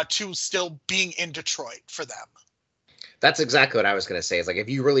to still being in Detroit for them. That's exactly what I was going to say. Is like, if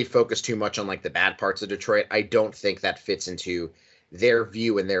you really focus too much on like the bad parts of Detroit, I don't think that fits into their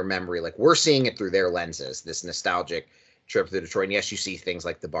view and their memory. Like, we're seeing it through their lenses, this nostalgic trip to Detroit. And yes, you see things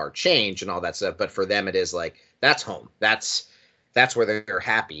like the bar change and all that stuff, but for them it is like that's home. That's where they're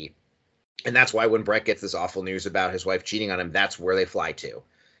happy. And that's why when Brett gets this awful news about his wife cheating on him, that's where they fly to,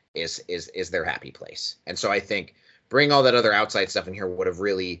 is their happy place. And so I think bring all that other outside stuff in here would have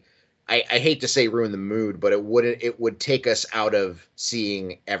really, I hate to say ruin the mood, but it would take us out of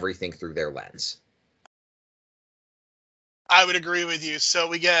seeing everything through their lens. I would agree with you. So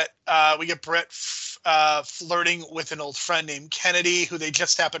we get Brett flirting with an old friend named Kennedy, who they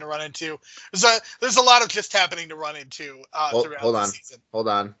just happen to run into. There's a lot of just happening to run into throughout the season. Hold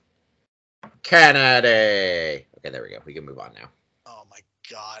on. Kennedy. Okay, there we go. We can move on now. Oh my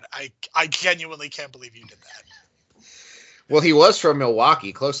God, I genuinely can't believe you did that. Well, he was from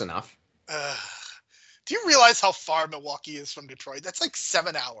Milwaukee, close enough. Do you realize how far Milwaukee is from Detroit? That's like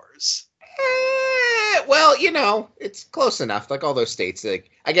 7 hours. Well, it's close enough. Like all those states, like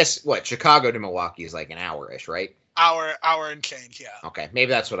I guess Chicago to Milwaukee is like an hour-ish, right? Hour and change, yeah. Okay, maybe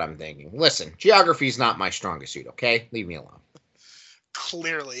that's what I'm thinking. Listen, geography is not my strongest suit, okay? Leave me alone.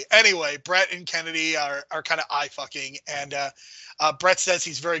 Clearly. Anyway, Brett and Kennedy are kind of eye-fucking, and Brett says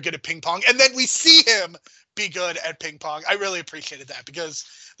he's very good at ping pong, and then we see him be good at ping pong. I really appreciated that, because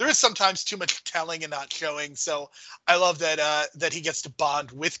there is sometimes too much telling and not showing, so I love that he gets to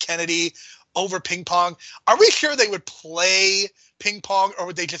bond with Kennedy over ping pong. Are we sure they would play ping pong, or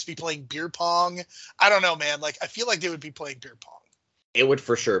would they just be playing beer pong? I don't know, man. Like, I feel like they would be playing beer pong. It would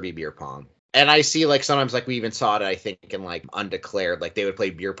for sure be beer pong. And I see, like, sometimes, like, we even saw it, I think, in, like, Undeclared. Like, they would play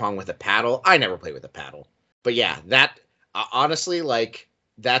beer pong with a paddle. I never played with a paddle. But, yeah, that, honestly, like,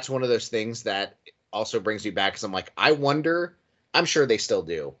 that's one of those things that also brings me back. Because I'm like, I wonder, I'm sure they still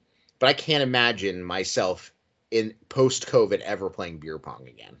do. But I can't imagine myself in post-COVID ever playing beer pong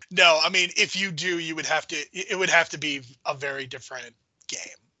again. No, I mean, if you do, it would have to be a very different game.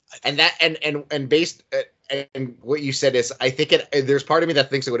 And that, and based, and what you said is, I think there's part of me that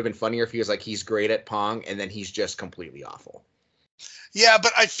thinks it would have been funnier if he was like, he's great at Pong, and then he's just completely awful. Yeah,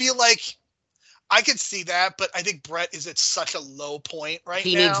 but I feel like I could see that, but I think Brett is at such a low point right now.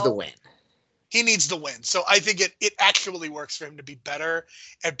 He needs the win. He needs the win. So I think it actually works for him to be better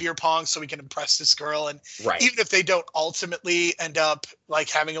at beer pong so he can impress this girl. And right. Even if they don't ultimately end up like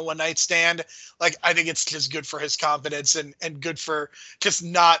having a one-night stand, like I think it's just good for his confidence and good for just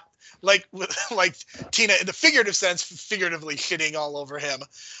not like Tina in the figurative sense, figuratively shitting all over him.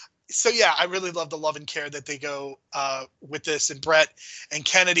 So yeah, I really love the love and care that they go with this. And Brett and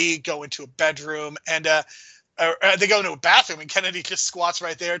Kennedy go into a bedroom and they go into a bathroom and Kennedy just squats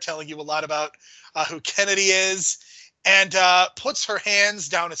right there telling you a lot about who Kennedy is and puts her hands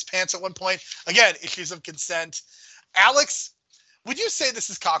down his pants at one point. Again, issues of consent. Alex, would you say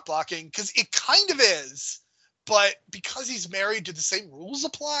this is cock blocking? Because it kind of is, but because he's married, do the same rules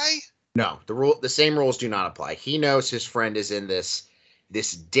apply? No, the same rules do not apply. He knows his friend is in this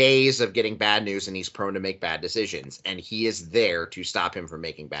daze of getting bad news and he's prone to make bad decisions. And he is there to stop him from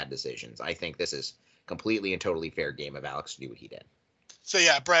making bad decisions. I think this is completely and totally fair game of Alex to do what he did. So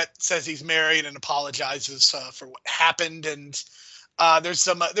yeah, Brett says he's married and apologizes for what happened, and there's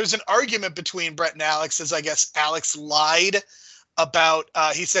an argument between Brett and Alex, as I guess Alex lied about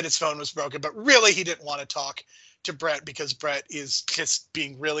he said his phone was broken, but really he didn't want to talk to Brett because Brett is just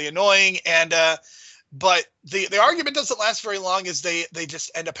being really annoying, and but the argument doesn't last very long as they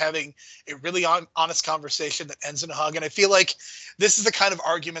just end up having a really honest conversation that ends in a hug. And I feel like this is the kind of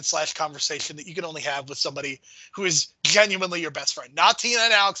argument / conversation that you can only have with somebody who is genuinely your best friend. Not Tina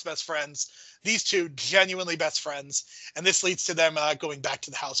and Alex best friends. These two genuinely best friends. And this leads to them going back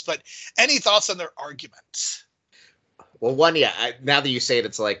to the house. But any thoughts on their argument? Well, one, yeah. Now that you say it,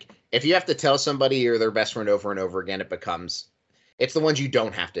 it's like if you have to tell somebody you're their best friend over and over again, it's the ones you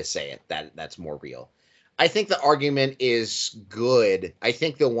don't have to say it that's more real. I think the argument is good. I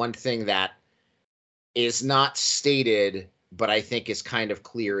think the one thing that is not stated, but I think is kind of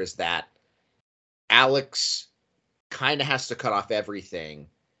clear, is that Alex kind of has to cut off everything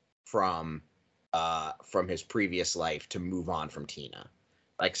from his previous life to move on from Tina.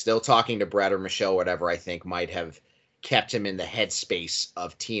 Like still talking to Brett or Michelle, whatever, I think might have kept him in the headspace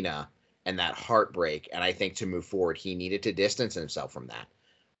of Tina and that heartbreak. And I think to move forward, he needed to distance himself from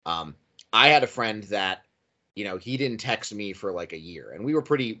that. I had a friend that, he didn't text me for like a year, and we were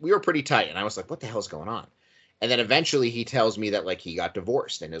pretty tight. And I was like, what the hell's going on? And then eventually he tells me that like he got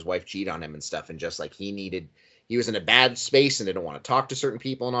divorced and his wife cheated on him and stuff. And just like he was in a bad space and didn't want to talk to certain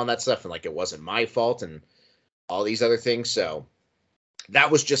people and all that stuff. And like, it wasn't my fault and all these other things. So that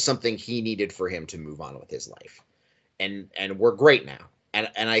was just something he needed for him to move on with his life. And we're great now. And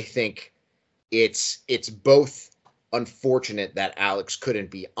I think it's both unfortunate that Alex couldn't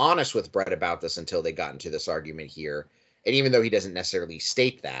be honest with Brett about this until they got into this argument here. And even though he doesn't necessarily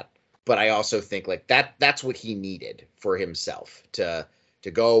state that, but I also think like that's what he needed for himself to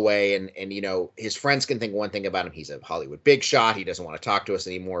go away. And his friends can think one thing about him. He's a Hollywood big shot. He doesn't want to talk to us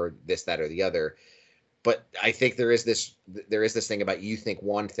anymore, this, that, or the other. But I think there is this thing about you think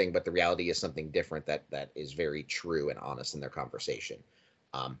one thing, but the reality is something different that is very true and honest in their conversation.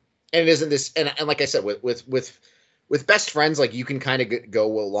 And it isn't this, and like I said, with best friends, like you can kind of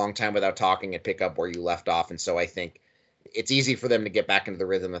go a long time without talking and pick up where you left off. And so I think it's easy for them to get back into the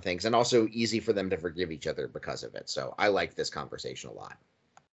rhythm of things, and also easy for them to forgive each other because of it. So I like this conversation a lot.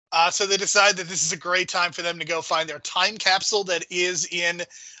 So they decide that this is a great time for them to go find their time capsule that is in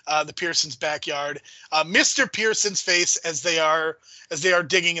the Pearsons' backyard. Mr. Pearson's face as they are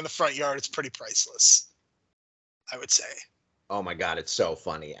digging in the front yard is pretty priceless, I would say. Oh my God, it's so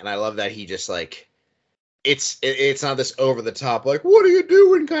funny, and I love that he just like it's not this over the top like what are you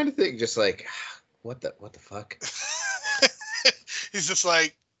doing kind of thing. Just like what the fuck. He's just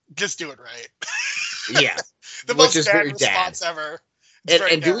like, just do it right. Yeah, the most dad response ever.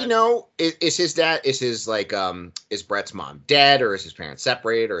 And do we know is his dad is Brett's mom dead, or is his parents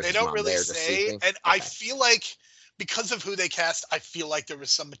separated, or is they his don't mom really there say? Just and okay. I feel like because of who they cast, I feel like there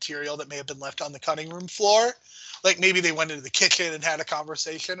was some material that may have been left on the cutting room floor. Like maybe they went into the kitchen and had a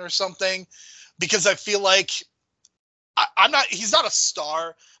conversation or something. Because I feel like he's not a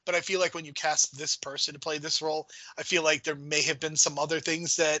star, but I feel like when you cast this person to play this role, I feel like there may have been some other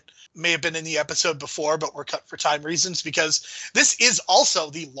things that may have been in the episode before, but were cut for time reasons, because this is also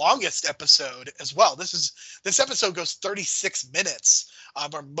the longest episode as well. This episode goes 36 minutes,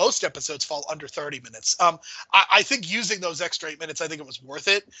 where most episodes fall under 30 minutes. I think using those extra 8 minutes, I think it was worth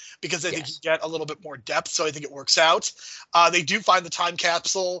it, because I think you get a little bit more depth. So I think it works out. They do find the time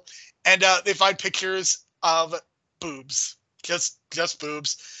capsule, and they find pictures of boobs, just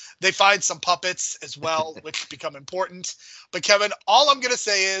boobs. They find some puppets as well, which become important. But Kevin, all I'm going to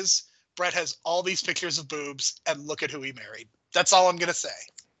say is Brett has all these pictures of boobs, and look at who he married. That's all I'm going to say.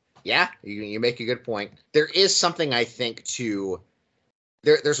 Yeah, you make a good point. There is something I think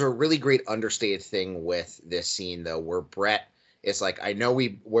there's a really great understated thing with this scene though, where Brett is like,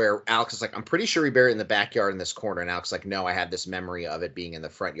 where Alex is like, I'm pretty sure we buried it in the backyard in this corner. And Alex is like, no, I had this memory of it being in the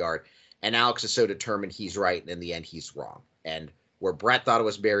front yard. And Alex is so determined he's right, and in the end he's wrong. And where Brett thought it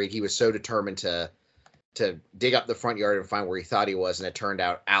was buried, he was so determined to dig up the front yard and find where he thought he was, and it turned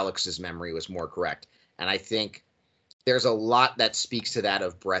out Alex's memory was more correct. And I think there's a lot that speaks to that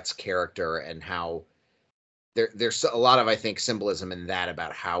of Brett's character, and how there's a lot of, I think, symbolism in that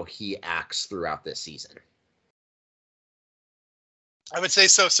about how he acts throughout this season. I would say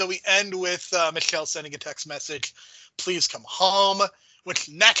so. So we end with Michelle sending a text message, "Please come home," which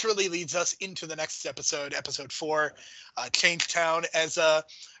naturally leads us into the next episode, episode 4, Change Town. As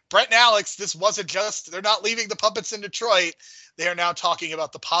Brett and Alex, this wasn't just, they're not leaving the puppets in Detroit. They are now talking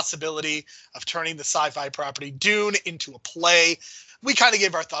about the possibility of turning the sci-fi property Dune into a play. We kind of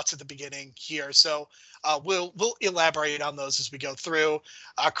gave our thoughts at the beginning here, so we'll elaborate on those as we go through.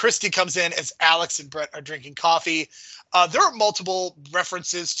 Christy comes in as Alex and Brett are drinking coffee. There are multiple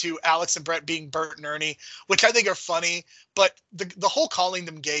references to Alex and Brett being Bert and Ernie, which I think are funny, but the whole calling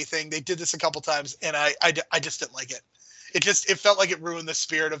them gay thing, they did this a couple times, and I just didn't like it. It felt like it ruined the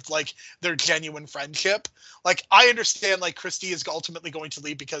spirit of like their genuine friendship. Like, I understand like Christy is ultimately going to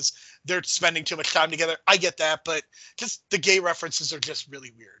leave because they're spending too much time together. I get that, but just the gay references are just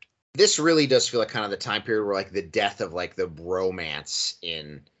really weird. This really does feel like kind of the time period where like the death of like the bromance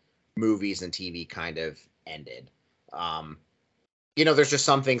in movies and TV kind of ended. There's just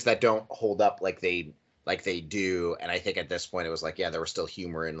some things that don't hold up like they do. And I think at this point it was like, yeah, there was still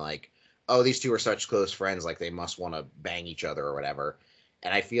humor in like, oh, these two are such close friends, like they must want to bang each other or whatever.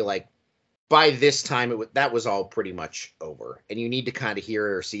 And I feel like by this time that was all pretty much over. And you need to kind of hear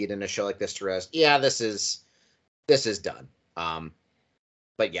it or see it in a show like this to rest. Yeah, this is done.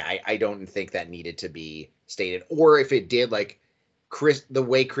 But yeah, I don't think that needed to be stated. Or if it did, like the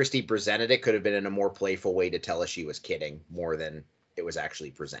way Christy presented it could have been in a more playful way to tell us she was kidding more than it was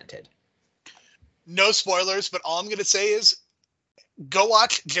actually presented. No spoilers, but all I'm going to say is go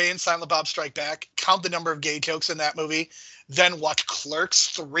watch Jay and Silent Bob Strike Back, count the number of gay jokes in that movie, then watch Clerks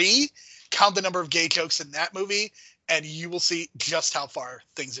 3, count the number of gay jokes in that movie, and you will see just how far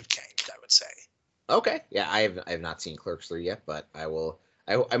things have changed, I would say. Okay. Yeah, I have not seen Clerks 3 yet, but I will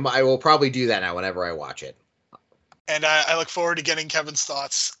probably do that now whenever I watch it. And I look forward to getting Kevin's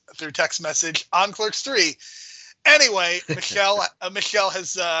thoughts through text message on Clerks 3. Anyway, Michelle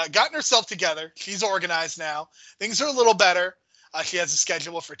has gotten herself together. She's organized now. Things are a little better. She has a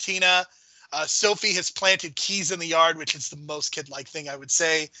schedule for Tina. Sophie has planted keys in the yard, which is the most kid-like thing I would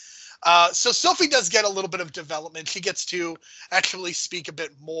say. So Sophie does get a little bit of development. She gets to actually speak a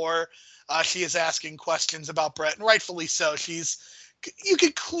bit more. She is asking questions about Brett, and rightfully so. You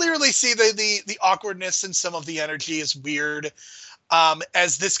can clearly see the awkwardness and some of the energy is weird.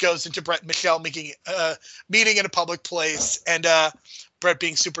 As this goes into Brett and Michelle meeting in a public place, and Brett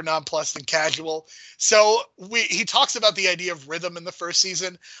being super nonplussed and casual. So he talks about the idea of rhythm in the first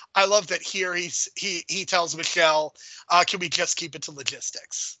season. I love that here he tells Michelle, can we just keep it to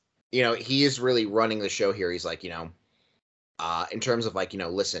logistics? He is really running the show here. He's like, in terms of like,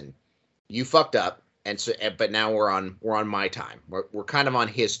 listen, you fucked up. And so, but now we're on my time. We're kind of on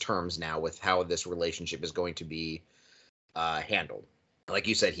his terms now with how this relationship is going to be handled. Like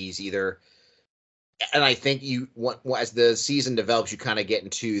you said, he's either, and I think as the season develops, you kind of get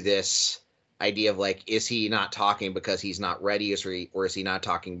into this idea of like, is he not talking because he's not ready, or is he not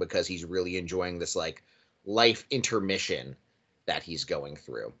talking because he's really enjoying this like life intermission that he's going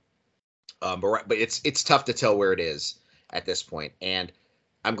through? But it's tough to tell where it is at this point. And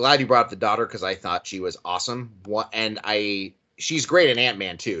I'm glad you brought up the daughter because I thought she was awesome. And she's great in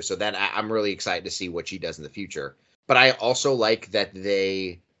Ant-Man too. So that I'm really excited to see what she does in the future. But I also like that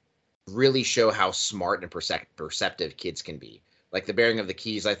they really show how smart and perceptive kids can be. Like the bearing of the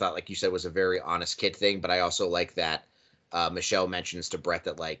keys, I thought, like you said, was a very honest kid thing. But I also like that Michelle mentions to Brett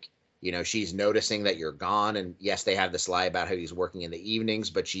that, like, she's noticing that you're gone. And yes, they have this lie about how he's working in the evenings,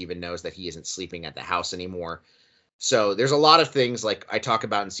 but she even knows that he isn't sleeping at the house anymore. So there's a lot of things like I talk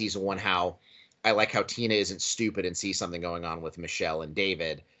about in season 1, how I like how Tina isn't stupid and sees something going on with Michelle and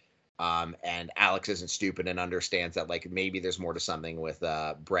David. And Alex isn't stupid and understands that like maybe there's more to something with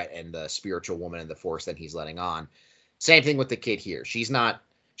Brett and the spiritual woman and the Force than he's letting on. Same thing with the kid here. She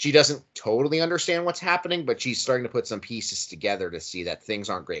doesn't totally understand what's happening, but she's starting to put some pieces together to see that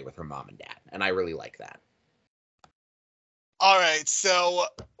things aren't great with her mom and dad. And I really like that. All right, so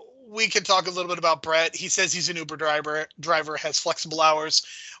we can talk a little bit about Brett. He says he's an Uber driver, has flexible hours.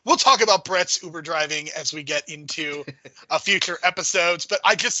 We'll talk about Brett's Uber driving as we get into future episodes, but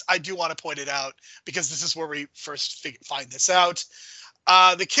I do want to point it out because this is where we first find this out.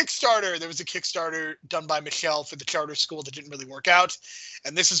 The Kickstarter, there was a Kickstarter done by Michelle for the charter school that didn't really work out.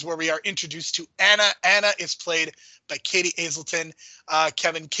 And this is where we are introduced to Anna. Anna is played by Katie Aselton.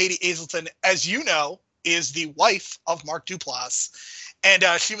 Kevin, Katie Aselton, as you know, is the wife of Mark Duplass. And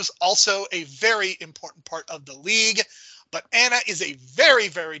she was also a very important part of the League. But Anna is a very,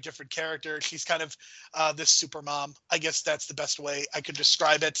 very different character. She's kind of this super mom. I guess that's the best way I could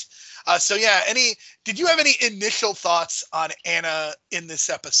describe it. So yeah, did you have any initial thoughts on Anna in this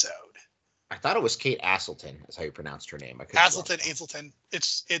episode? I thought it was Kate Aselton, is how you pronounced her name. Aselton.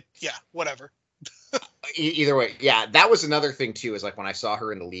 Yeah, whatever. Either way, yeah, that was another thing too, is like when I saw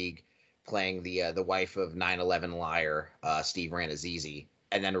her in the League playing the wife of 9/11 liar, Steve Ranazizi,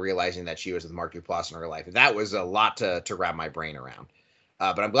 and then realizing that she was with Mark Duplass in her life. That was a lot to wrap my brain around.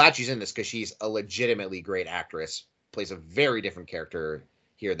 But I'm glad she's in this because she's a legitimately great actress, plays a very different character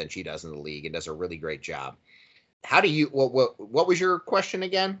here than she does in the League, and does a really great job. How do you, what was your question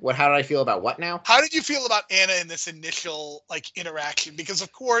again? How did I feel about what now? How did you feel about Anna in this initial interaction? Because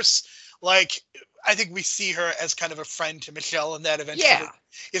of course, I think we see her as kind of a friend to Michelle, and that eventually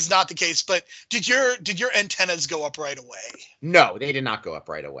is not the case. But did your antennas go up right away? No, they did not go up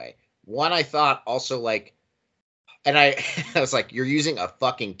right away. One, I thought also and I was like, you're using a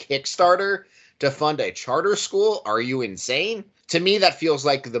fucking Kickstarter to fund a charter school? Are you insane? To me, that feels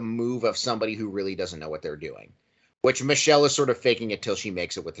like the move of somebody who really doesn't know what they're doing, which Michelle is sort of faking it till she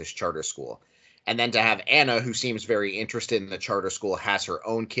makes it with this charter school. And then to have Anna, who seems very interested in the charter school, has her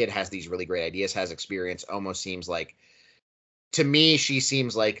own kid, has these really great ideas, has experience, almost seems like, to me, she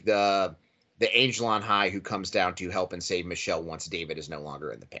seems like the angel on high who comes down to help and save Michelle once David is no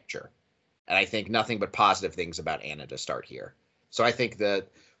longer in the picture. And I think nothing but positive things about Anna to start here. So I think that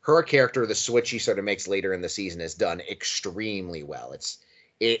her character, the switch she sort of makes later in the season, is done extremely well.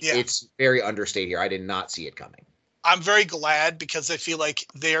 It's very understated here. I did not see it coming. I'm very glad because I feel like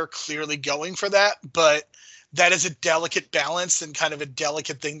they're clearly going for that, but that is a delicate balance and kind of a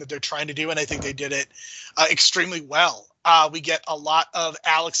delicate thing that they're trying to do. And I think they did it extremely well. We get a lot of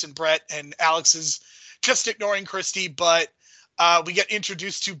Alex and Brett, and Alex is just ignoring Christy, but we get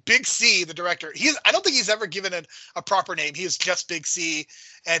introduced to Big C, the director. I don't think he's ever given a proper name. He is just Big C.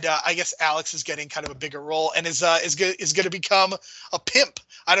 And I guess Alex is getting kind of a bigger role and is going to become a pimp.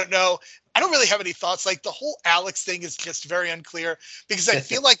 I don't know. I don't really have any thoughts. Like the whole Alex thing is just very unclear because I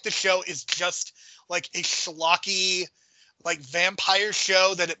feel like the show is just like a schlocky, vampire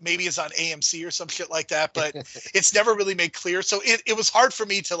show that it maybe is on AMC or some shit like that, but it's never really made clear. So it was hard for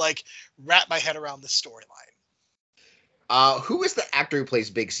me to wrap my head around the storyline. Who is the actor who plays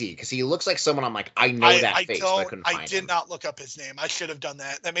Big C? Because he looks like someone I'm like, I know that face, but I couldn't find did him. not look up his name. I should have done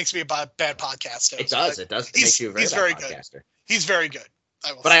that. That makes me a bad podcast host. It does. It does. It makes you a very he's bad very podcaster. good. He's very good.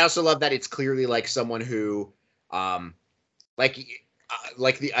 But I also love that it's clearly like someone who, like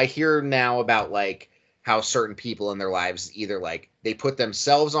I hear now about like how certain people in their lives either like they put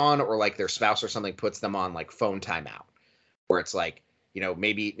themselves on or like their spouse or something puts them on like phone timeout, where it's like, you know,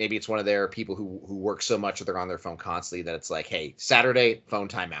 maybe it's one of their people who work so much that they're on their phone constantly that it's like, hey, Saturday phone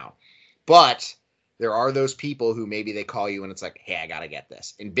timeout. But there are those people who maybe they call you and it's like, hey, I gotta get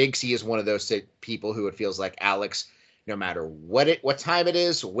this. And Big C is one of those people who it feels like Alex, no matter what time it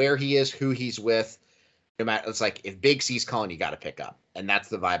is, where he is, who he's with, no matter, it's like if Big C's calling, you got to pick up, and that's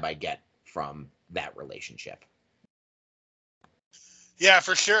the vibe I get from that relationship. Yeah,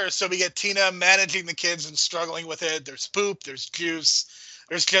 for sure. So we get Tina managing the kids and struggling with it. There's poop, there's juice,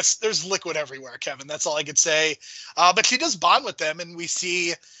 there's liquid everywhere, Kevin. That's all I could say. But she does bond with them, and we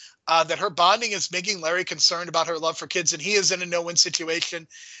see that her bonding is making Larry concerned about her love for kids, and he is in a no-win situation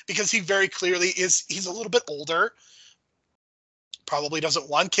because he very clearly he's a little bit older, probably doesn't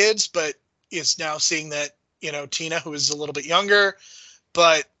want kids, but is now seeing that, you know, Tina, who is a little bit younger,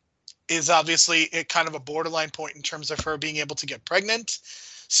 but is obviously at kind of a borderline point in terms of her being able to get pregnant.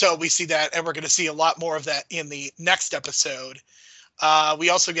 So we see that, and we're going to see a lot more of that in the next episode. We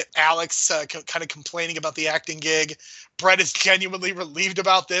also get Alex kind of complaining about the acting gig. Brett is genuinely relieved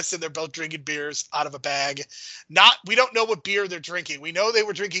about this, and they're both drinking beers out of a bag. We don't know what beer they're drinking. We know they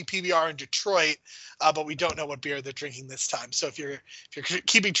were drinking PBR in Detroit, but we don't know what beer they're drinking this time. So if you're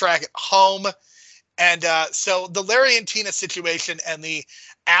keeping track at home, and so the Larry and Tina situation and the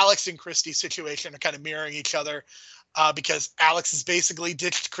Alex and Christy situation are kind of mirroring each other. Because Alex has basically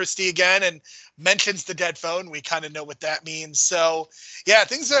ditched Christy again and mentions the dead phone. We kind of know what that means. So yeah,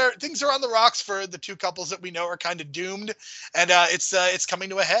 things are on the rocks for the two couples that we know are kind of doomed, and it's coming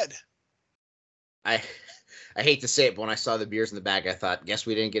to a head. I hate to say it, but when I saw the beers in the bag, I thought, guess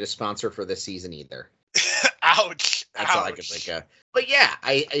we didn't get a sponsor for this season either. Ouch. That's all I could think of. But yeah,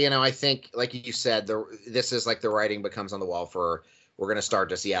 I think like you said, this is like the writing becomes on the wall for, we're going to start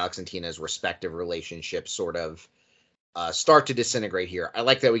to see Alex and Tina's respective relationships sort of start to disintegrate here. I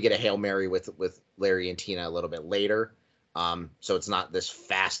like that we get a Hail Mary with Larry and Tina a little bit later. So it's not this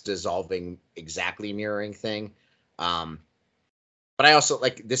fast dissolving, exactly mirroring thing. But I also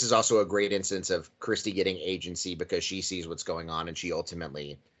like, this is also a great instance of Christy getting agency because she sees what's going on and she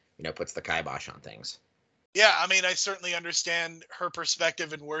ultimately, puts the kibosh on things. Yeah, I mean, I certainly understand her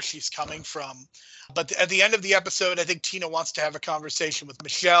perspective and where she's coming from. But at the end of the episode, I think Tina wants to have a conversation with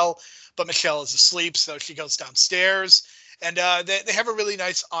Michelle, but Michelle is asleep, so she goes downstairs. And they have a really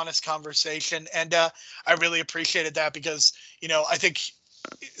nice, honest conversation. And I really appreciated that because, I think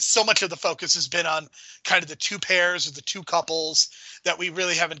so much of the focus has been on kind of the two pairs or the two couples that we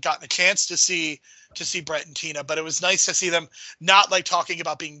really haven't gotten a chance to see Brett and Tina. But it was nice to see them not like talking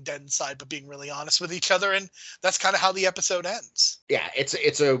about being dead inside, but being really honest with each other. And that's kind of how the episode ends. Yeah,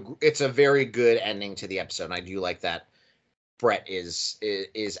 it's a very good ending to the episode. And I do like that Brett is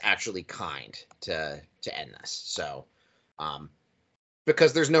actually kind to end this. So,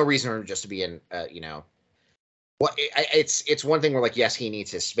 because there's no reason for him just to be in, well, it's one thing where like, yes, he needs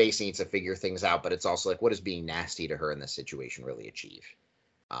his space, he needs to figure things out, but it's also like, what does being nasty to her in this situation really achieve?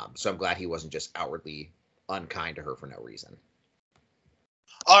 So I'm glad he wasn't just outwardly unkind to her for no reason.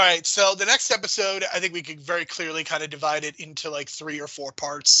 All right, so the next episode, I think we could very clearly kind of divide it into like 3 or 4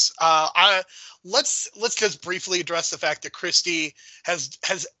 parts. Let's just briefly address the fact that Christy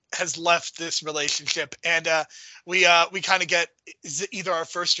has left this relationship, and we kind of get either our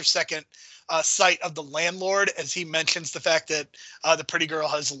first or second sight of the landlord as he mentions the fact that the pretty girl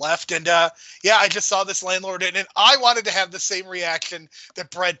has left. And yeah, I just saw this landlord and I wanted to have the same reaction that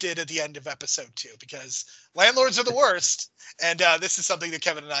Brett did at the end of episode 2 because landlords are the worst. And this is something that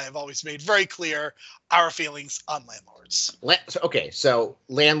Kevin and I have always made very clear, our feelings on landlords. So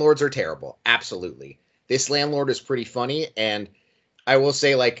landlords are terrible. Absolutely. This landlord is pretty funny. And I will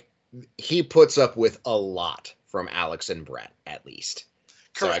say, like, he puts up with a lot from Alex and Brett, at least.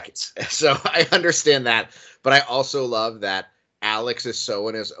 Correct. So I understand that. But I also love that Alex is so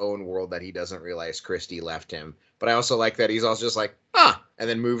in his own world that he doesn't realize Christy left him. But I also like that he's also just like, and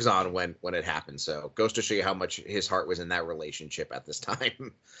then moves on when it happens. So goes to show you how much his heart was in that relationship at this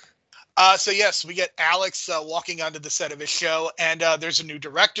time. So yes, we get Alex walking onto the set of his show, and there's a new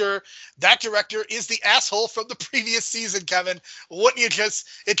director. That director is the asshole from the previous season, Kevin. Wouldn't you just?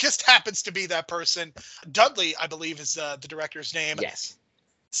 It just happens to be that person. Dudley, I believe, is the director's name. Yes.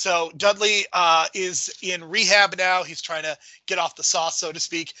 So Dudley is in rehab now. He's trying to get off the sauce, so to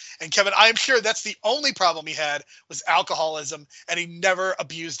speak. And Kevin, I'm sure that's the only problem he had was alcoholism, and he never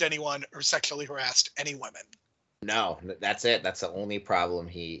abused anyone or sexually harassed any women. No, that's it. That's the only problem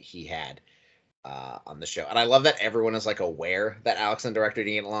he had on the show. And I love that everyone is like aware that Alex and the director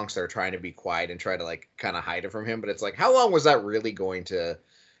didn't get along, so they're trying to be quiet and try to like kind of hide it from him. But it's like, how long was that really going to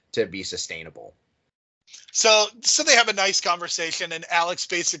be sustainable? So they have a nice conversation, and Alex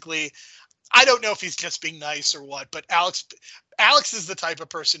basically, I don't know if he's just being nice or what, but Alex is the type of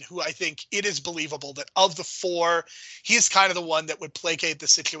person who I think it is believable that of the four, he's kind of the one that would placate the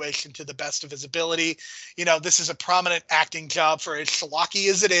situation to the best of his ability. You know, this is a prominent acting job for as schlocky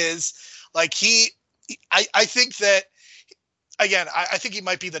as it is. Like I think that, again, I think he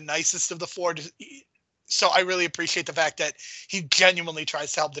might be the nicest of the four. So I really appreciate the fact that he genuinely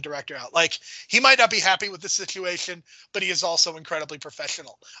tries to help the director out. Like, he might not be happy with the situation, but he is also incredibly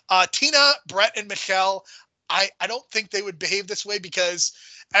professional. Tina, Brett, and Michelle, I don't think they would behave this way because,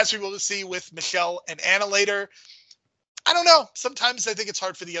 as we will see with Michelle and Anna later, I don't know. Sometimes I think it's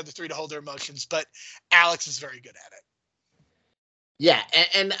hard for the other three to hold their emotions, but Alex is very good at it. Yeah,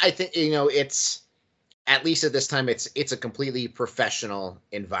 and I think, you know, it's, at least at this time, it's a completely professional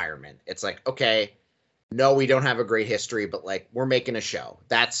environment. It's like, okay, no, we don't have a great history, but like, we're making a show.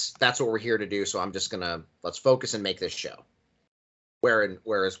 That's what we're here to do. So I'm just gonna, let's focus and make this show.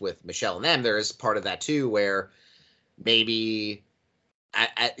 Whereas with Michelle and them, there is part of that too, where maybe,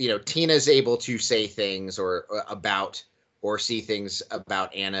 you know, Tina's able to say things or see things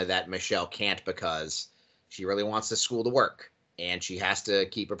about Anna that Michelle can't because she really wants the school to work and she has to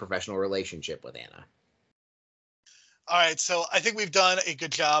keep a professional relationship with Anna. All right, so I think we've done a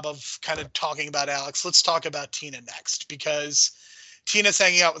good job of kind of talking about Alex. Let's talk about Tina next, because Tina's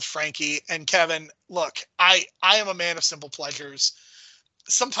hanging out with Frankie. And Kevin, look, I am a man of simple pleasures.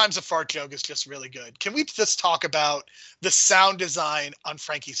 Sometimes a fart joke is just really good. Can we just talk about the sound design on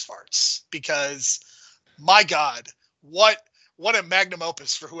Frankie's farts? Because, my God, what a magnum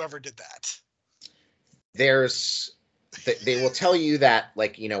opus for whoever did that. They will tell you that,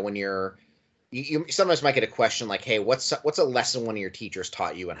 like, you know, when you sometimes might get a question like, hey, what's a lesson one of your teachers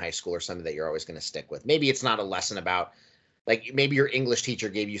taught you in high school or something that you're always going to stick with? Maybe it's not a lesson about, like, maybe your English teacher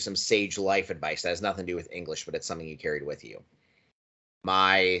gave you some sage life advice that has nothing to do with English, but it's something you carried with you.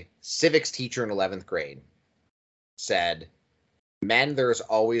 My civics teacher in 11th grade said, men, there's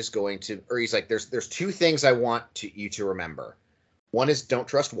always going to, or he's like, there's two things I want you to remember. One is don't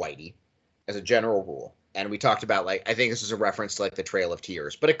trust Whitey as a general rule. And we talked about, like, I think this is a reference to like the Trail of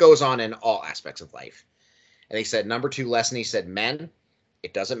Tears, but it goes on in all aspects of life. And he said, number two lesson, he said, men,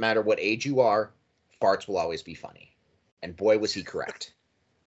 it doesn't matter what age you are, farts will always be funny. And boy, was he correct.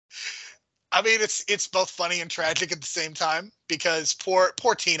 I mean, it's both funny and tragic at the same time, because poor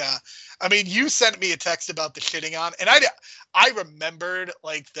Tina. I mean, you sent me a text about the shitting on, and I remembered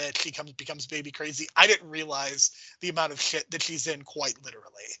like that she becomes baby crazy. I didn't realize the amount of shit that she's in, quite literally.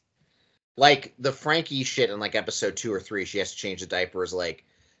 Like the Frankie shit in like episode 2 or 3, she has to change the diapers. Like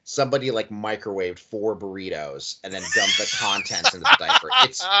somebody like microwaved 4 burritos and then dumped the contents into the diaper.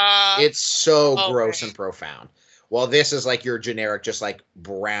 It's so gross and profound. Well, this is like your generic, just like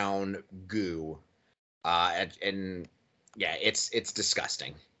brown goo, and yeah, it's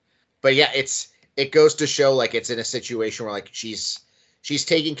disgusting. But yeah, it goes to show, like, it's in a situation where like she's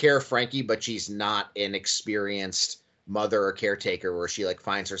taking care of Frankie, but she's not an experienced mother or caretaker, where she like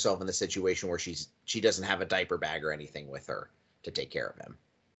finds herself in the situation where she doesn't have a diaper bag or anything with her to take care of him.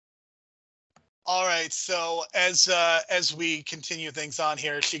 All right, so as we continue things on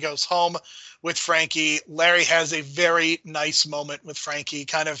here, she goes home with Frankie. Larry has a very nice moment with Frankie,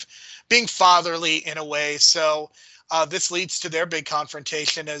 kind of being fatherly in a way. So this leads to their big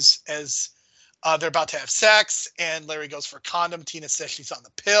confrontation as they're about to have sex, and Larry goes for a condom. Tina says she's on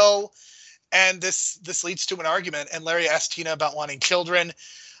the pill, and this leads to an argument. And Larry asks Tina about wanting children.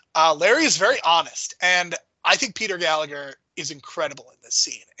 Larry is very honest, and I think Peter Gallagher is incredible in this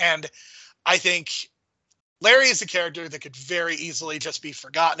scene. And I think Larry is a character that could very easily just be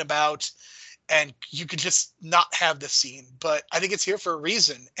forgotten about, and you could just not have this scene. But I think it's here for a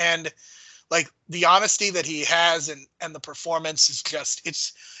reason. And like the honesty that he has and the performance is just,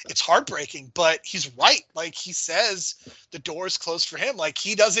 it's heartbreaking, but he's right. Like, he says the door is closed for him. Like,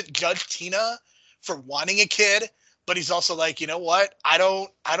 he doesn't judge Tina for wanting a kid, but he's also like, you know what? I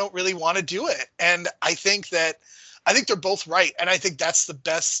don't really want to do it. And I think they're both right. And I think that's the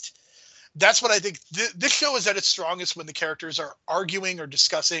best. That's what I think. This show is at its strongest when the characters are arguing or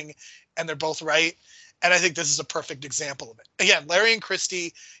discussing and they're both right. And I think this is a perfect example of it. Again, Larry and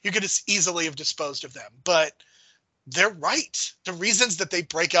Christy, you could just easily have disposed of them. But they're right. The reasons that they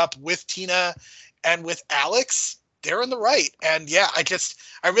break up with Tina and with Alex, they're in the right. And yeah,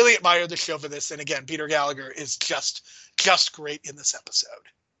 I really admire the show for this. And again, Peter Gallagher is just great in this episode.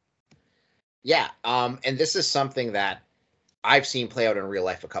 Yeah, and this is something that I've seen play out in real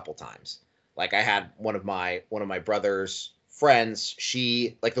life a couple times. Like I had one of my brother's friends.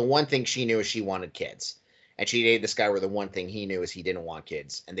 She like the one thing she knew is she wanted kids, and she dated this guy where the one thing he knew is he didn't want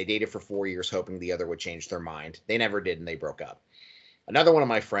kids. And they dated for 4 years, hoping the other would change their mind. They never did, and they broke up. Another one of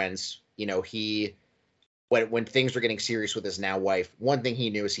my friends, he when things were getting serious with his now wife, one thing he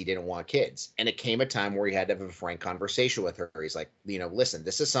knew is he didn't want kids. And it came a time where he had to have a frank conversation with her. He's like, listen,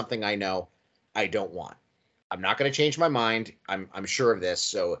 this is something I know I don't want. I'm not going to change my mind. I'm sure of this.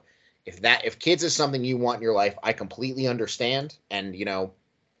 So if kids is something you want in your life, I completely understand. And,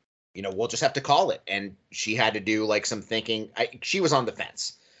 we'll just have to call it. And she had to do like some thinking. She was on the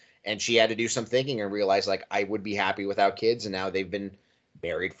fence, and she had to do some thinking and realize like I would be happy without kids. And now they've been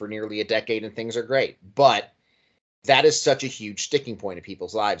married for nearly a decade and things are great. But that is such a huge sticking point in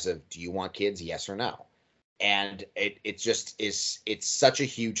people's lives of, do you want kids? Yes or no? And it just is, it's such a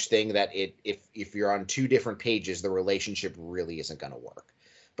huge thing that if you're on two different pages, the relationship really isn't going to work,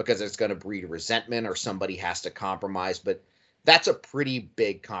 because it's going to breed resentment or somebody has to compromise. But that's a pretty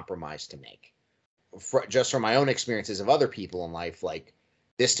big compromise to make. Just from my own experiences of other people in life, like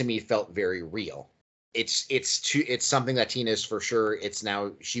this to me felt very real. It's something that Tina is for sure. It's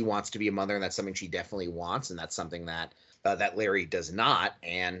now she wants to be a mother, and that's something she definitely wants, and that's something that that Larry does not,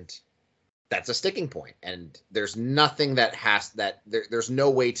 and that's a sticking point. And there's nothing there's no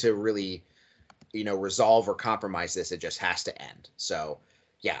way to really resolve or compromise this. It just has to end. So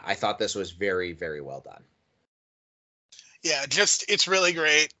yeah, I thought this was very, very well done. Yeah, it's really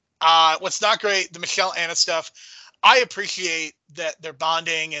great. What's not great, the Michelle Anna stuff. I appreciate that they're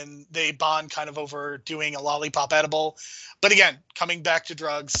bonding and they bond kind of over doing a lollipop edible. But again, coming back to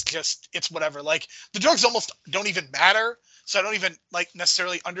drugs, it's whatever. Like the drugs almost don't even matter. So I don't even like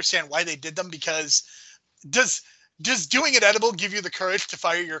necessarily understand why they did them, because does doing it edible give you the courage to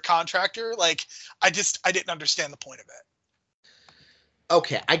fire your contractor? Like I didn't understand the point of it.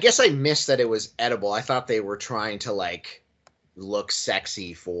 Okay, I guess I missed that it was edible. I thought they were trying to like look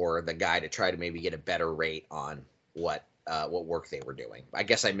sexy for the guy to try to maybe get a better rate on what work they were doing. I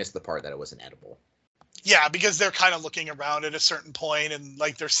guess I missed the part that it was an edible. Yeah, because they're kind of looking around at a certain point, and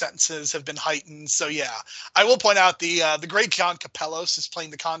like their sentences have been heightened. So yeah, I will point out the great John Capellos is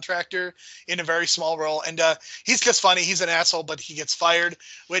playing the contractor in a very small role, and he's just funny. He's an asshole, but he gets fired.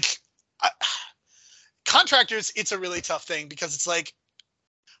 Which contractors, it's a really tough thing, because it's like,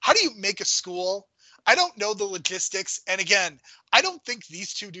 how do you make a school? I don't know the logistics, and again, I don't think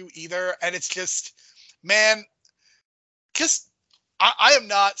these two do either. And it's just, man. I am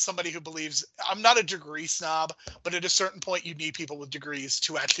not somebody who believes, I'm not a degree snob, but at a certain point you need people with degrees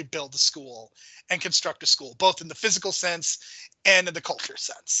to actually build a school and construct a school, both in the physical sense and in the culture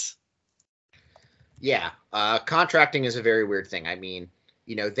sense. Yeah, contracting is a very weird thing. I mean,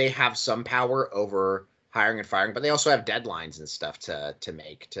 they have some power over hiring and firing, but they also have deadlines and stuff to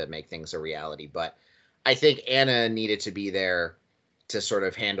make things a reality. But I think Anna needed to be there to sort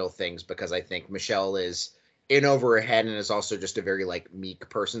of handle things, because I think Michelle is in over her head and is also just a very like meek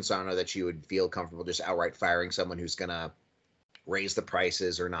person. So I don't know that she would feel comfortable just outright firing someone who's going to raise the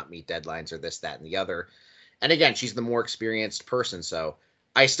prices or not meet deadlines or this, that, and the other. And again, she's the more experienced person. So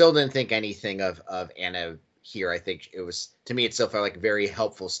I still didn't think anything of Anna here. I think it was, to me, it still felt like very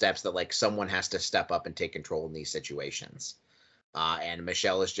helpful steps that like someone has to step up and take control in these situations. And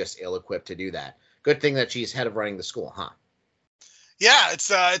Michelle is just ill-equipped to do that. Good thing that she's head of running the school, huh? Yeah,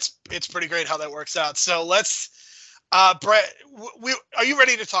 it's pretty great how that works out. So let's, Brett, are you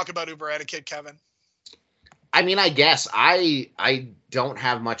ready to talk about Uber etiquette, Kevin? I mean, I guess I don't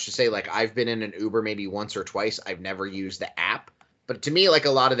have much to say. Like, I've been in an Uber maybe once or twice. I've never used the app, but to me, like,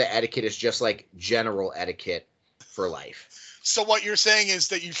 a lot of the etiquette is just like general etiquette for life. So what you're saying is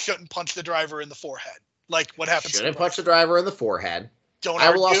that you shouldn't punch the driver in the forehead. Like what happens? Shouldn't punch the driver in the forehead. Don't I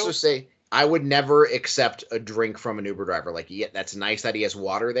argue. will also say, I would never accept a drink from an Uber driver. Like, yeah, that's nice that he has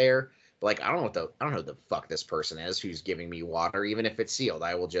water there, but like, I don't know who the fuck this person is who's giving me water, even if it's sealed.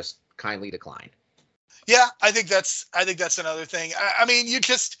 I will just kindly decline. Yeah, I think that's another thing. I mean, you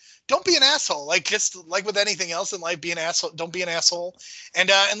just don't be an asshole. Like just like with anything else in life, be an asshole. Don't be an asshole, and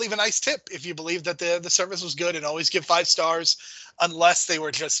leave a nice tip if you believe that the service was good, and always give 5 stars, unless they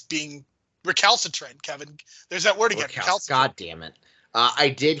were just being recalcitrant. Kevin, there's that word again. Recalcitrant. God damn it.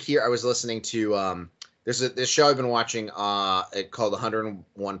 I was listening to, there's this show I've been watching, called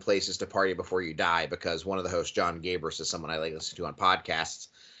 101 Places to Party Before You Die, because one of the hosts, John Gabris, is someone I like listening to on podcasts.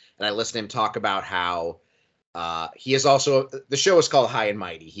 And I listened to him talk about how He is also, the show is called High and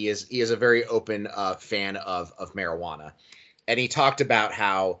Mighty. He is a very open fan of marijuana, and he talked about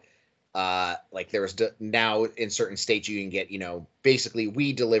how like there's now in certain states you can get, basically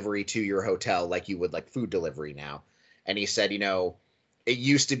weed delivery to your hotel like you would like food delivery now. And he said, it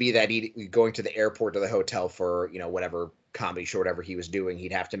used to be that he going to the airport to the hotel for, whatever comedy show, whatever he was doing,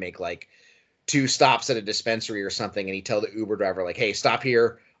 he'd have to make like 2 stops at a dispensary or something, and he'd tell the Uber driver like, "Hey, stop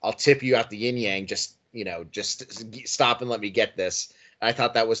here. I'll tip you out the yin yang. Just stop and let me get this." And I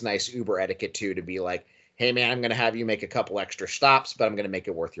thought that was nice Uber etiquette too, to be like, "Hey man, I'm going to have you make a couple extra stops, but I'm going to make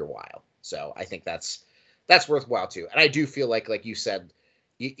it worth your while." So I think that's worthwhile too. And I do feel like you said,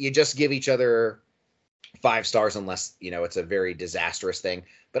 you just give each other 5 stars unless it's a very disastrous thing.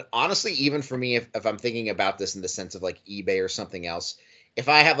 But honestly, even for me, if I'm thinking about this in the sense of like eBay or something else, if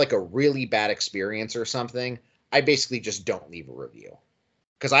I have like a really bad experience or something, I basically just don't leave a review,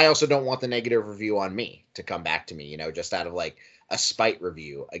 because I also don't want the negative review on me to come back to me, just out of like a spite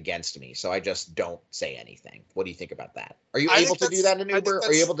review against me. So I just don't say anything. What do you think about that? Are you able to do that in Uber?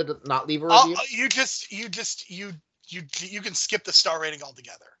 Are you able to not leave a review? You can skip the star rating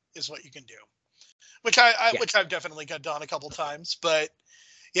altogether is what you can do, which I've definitely done a couple times. But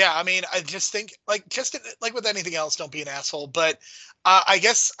yeah, I mean, I just think just like with anything else, don't be an asshole. But I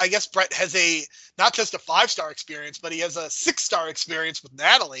guess Brett has not just a 5-star experience, but he has a 6-star experience with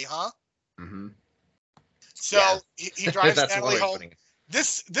Natalie, huh? Mm-hmm. So yeah. he drives Natalie home.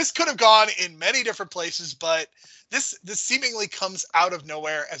 This could have gone in many different places, but this seemingly comes out of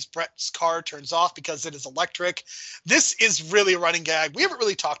nowhere as Brett's car turns off because it is electric. This is really a running gag. We haven't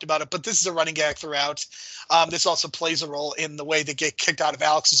really talked about it, but this is a running gag throughout. This also plays a role in the way they get kicked out of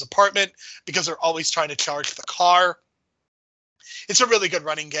Alex's apartment because they're always trying to charge the car. It's a really good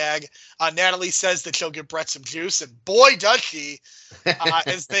running gag. Natalie says that she'll give Brett some juice, and boy does she!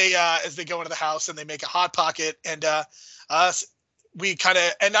 As they go into the house and they make a hot pocket, and we kind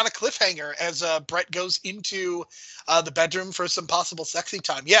of end on a cliffhanger as Brett goes into the bedroom for some possible sexy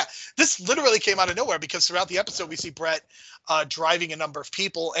time. Yeah, this literally came out of nowhere because throughout the episode we see Brett driving a number of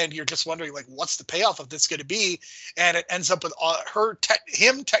people, and you're just wondering like, what's the payoff of this going to be? And it ends up with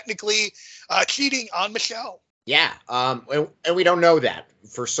him technically cheating on Michelle. Yeah, and we don't know that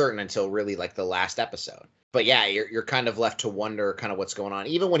for certain until really like the last episode. But yeah, you're kind of left to wonder kind of what's going on.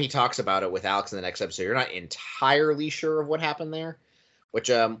 Even when he talks about it with Alex in the next episode, you're not entirely sure of what happened there, which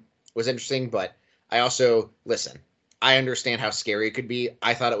was interesting. But I also, listen, I understand how scary it could be.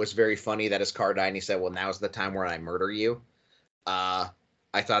 I thought it was very funny that his car died and he said, "Well, now's the time where I murder you." I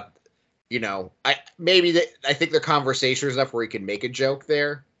thought, I think their conversation is enough where he could make a joke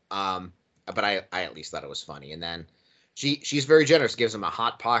there. But I at least thought it was funny. And then she's very generous, gives him a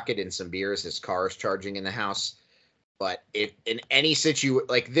hot pocket and some beers. His car is charging in the house. But if in any situation,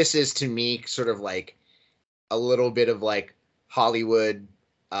 like this is to me sort of like a little bit of like Hollywood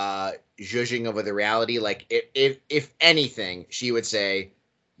zhuzhing over the reality. Like if anything, she would say,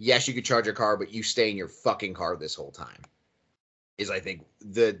 yes, you could charge your car, but you stay in your fucking car this whole time. Is I think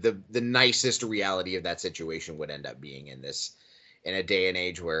the nicest reality of that situation would end up being in a day and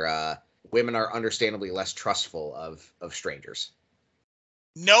age where women are understandably less trustful of strangers.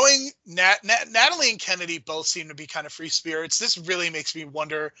 Knowing Natalie and Kennedy both seem to be kind of free spirits, this really makes me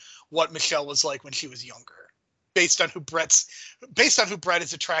wonder what Michelle was like when she was younger, based on who Brett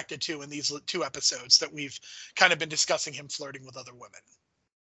is attracted to in these 2 episodes that we've kind of been discussing him flirting with other women.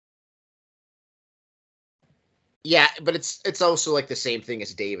 Yeah, but it's also like the same thing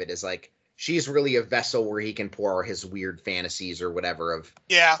as David is like, she's really a vessel where he can pour his weird fantasies or whatever of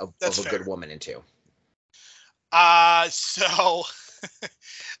a good woman into. So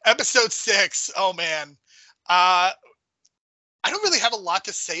episode 6. Oh man. I don't really have a lot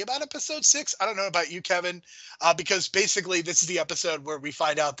to say about episode 6. I don't know about you, Kevin, because basically this is the episode where we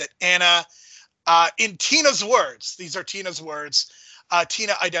find out that Anna, in Tina's words, these are Tina's words,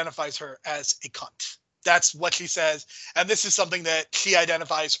 Tina identifies her as a cunt. That's what she says. And this is something that she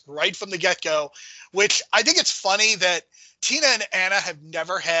identifies right from the get-go, which I think it's funny that Tina and Anna have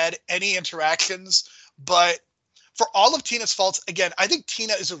never had any interactions. But for all of Tina's faults, again, I think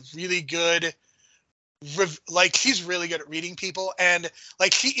Tina is a really good, she's really good at reading people. And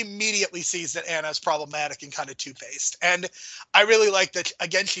like she immediately sees that Anna is problematic and kind of two-faced. And I really like that,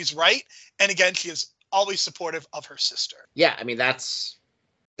 again, she's right. And again, she is always supportive of her sister. Yeah, I mean,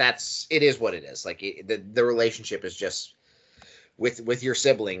 it is what it is. Like the relationship is just with your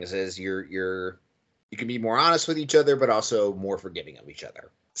siblings is you can be more honest with each other, but also more forgiving of each other.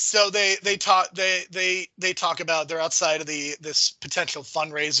 So they talk about they're outside of this potential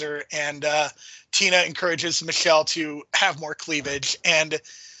fundraiser, and Tina encourages Michelle to have more cleavage, and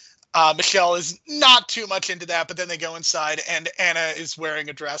Michelle is not too much into that, but then they go inside, and Anna is wearing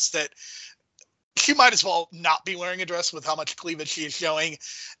a dress that she might as well not be wearing a dress with how much cleavage she is showing.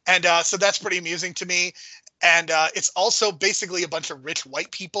 And so that's pretty amusing to me. And it's also basically a bunch of rich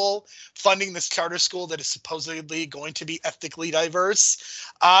white people funding this charter school that is supposedly going to be ethnically diverse.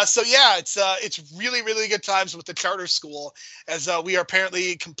 So yeah, it's really, really good times with the charter school, as we are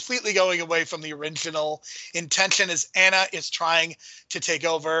apparently completely going away from the original intention, as Anna is trying to take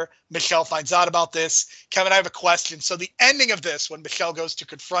over. Michelle finds out about this. Kevin, I have a question. So the ending of this, when Michelle goes to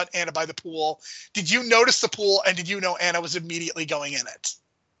confront Anna by the pool, did you notice the pool, and did you know Anna was immediately going in it?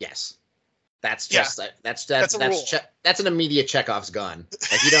 Yes. That's just that's an immediate Chekhov's gun.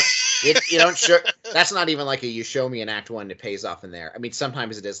 Like you don't show. That's not even like you show me in Act 1, it pays off in there. I mean,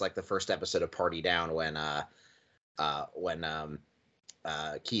 sometimes it is like the first episode of Party Down when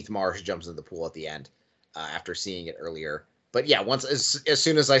Keith Marsh jumps into the pool at the end after seeing it earlier. But yeah, as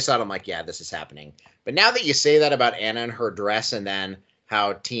soon as I saw it, I'm like, yeah, this is happening. But now that you say that about Anna and her dress, and then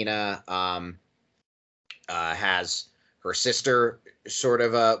how Tina has her sister sort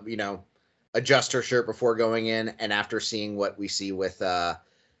of adjust her shirt before going in, and after seeing what we see with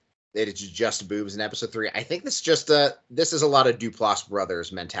it's just boobs in episode 3, I think this is a lot of Duplass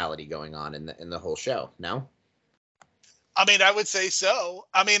brothers mentality going on in the whole show. No? I mean, I would say so.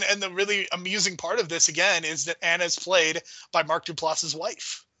 I mean, and the really amusing part of this, again, is that Anna's played by Mark Duplass's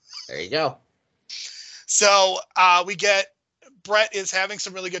wife. There you go. So we get Brett is having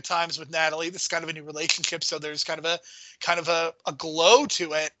some really good times with Natalie. This is kind of a new relationship, so there's kind of a glow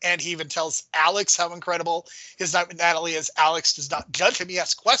to it. And he even tells Alex how incredible his night with Natalie is. Alex does not judge him. He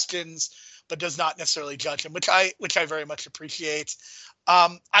asks questions, but does not necessarily judge him, which I very much appreciate.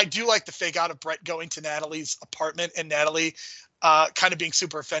 I do like the fake out of Brett going to Natalie's apartment, and Natalie kind of being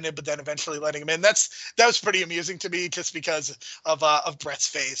super offended, but then eventually letting him in. That was pretty amusing to me, just because of Brett's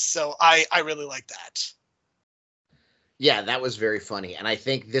face. So I really like that. Yeah, that was very funny. And I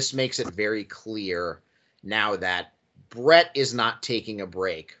think this makes it very clear now that Brett is not taking a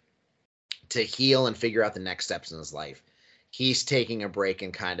break to heal and figure out the next steps in his life. He's taking a break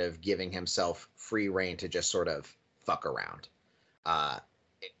and kind of giving himself free rein to just sort of fuck around.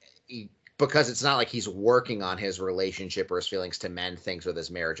 Because it's not like he's working on his relationship or his feelings to mend things with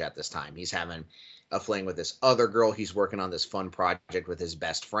his marriage at this time. He's having a fling with this other girl. He's working on this fun project with his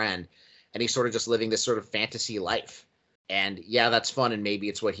best friend. And he's sort of just living this sort of fantasy life. And yeah, that's fun, and maybe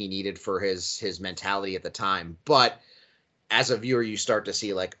it's what he needed for his mentality at the time. But as a viewer, you start to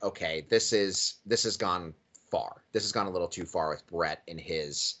see like, okay, this has gone far. This has gone a little too far with Brett in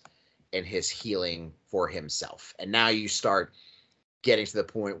his healing for himself. And now you start getting to the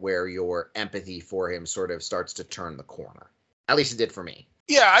point where your empathy for him sort of starts to turn the corner. At least it did for me.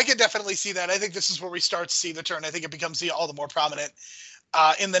 Yeah, I could definitely see that. I think this is where we start to see the turn. I think it becomes all the more prominent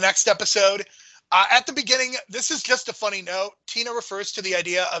in the next episode. At the beginning, this is just a funny note. Tina refers to the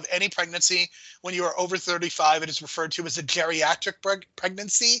idea of any pregnancy when you are over 35. It is referred to as a geriatric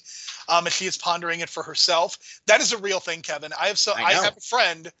pregnancy, and she is pondering it for herself. That is a real thing, Kevin. I have a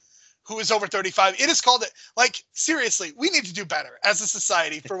friend who is over 35. It is called it. Like, seriously, we need to do better as a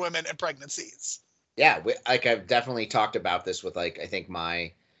society for women and pregnancies. Yeah, I've definitely talked about this with, like, I think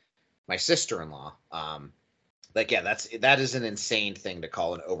my sister-in-law. That is an insane thing to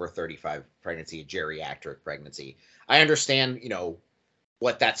call an over 35 pregnancy a geriatric pregnancy. I understand,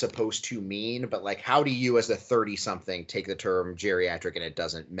 what that's supposed to mean, but like, how do you as a 30-something take the term geriatric and it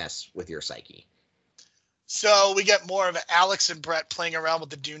doesn't mess with your psyche? So we get more of Alex and Brett playing around with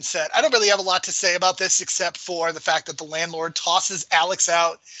the Dune set. I don't really have a lot to say about this except for the fact that the landlord tosses Alex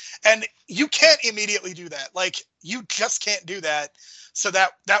out, and you can't immediately do that. Like, you just can't do that. So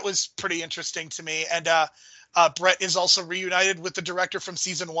that was pretty interesting to me. And Brett is also reunited with the director from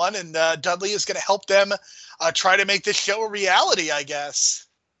season 1, and Dudley is going to help them try to make this show a reality, I guess.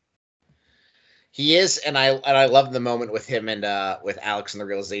 He is, and I love the moment with him and with Alex and the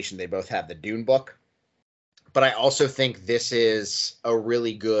realization they both have the Dune book. But I also think this is a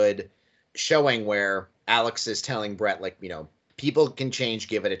really good showing where Alex is telling Brett, like, people can change,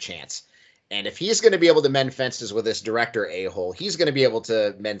 give it a chance. And if he's going to be able to mend fences with this director a-hole, he's going to be able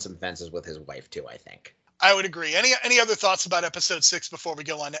to mend some fences with his wife too, I think. I would agree. Any other thoughts about episode 6 before we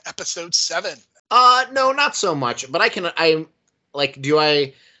go on to episode 7? No, not so much. But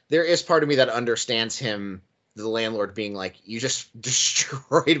there is part of me that understands him, the landlord, being like, you just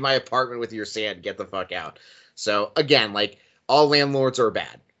destroyed my apartment with your sand. Get the fuck out. So again, like, all landlords are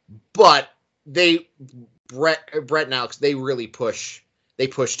bad, but Brett and Alex, they really push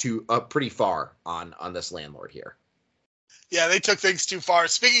too pretty far on this landlord here. Yeah, they took things too far.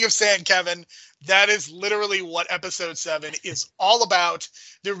 Speaking of sand, Kevin, that is literally what episode 7 is all about.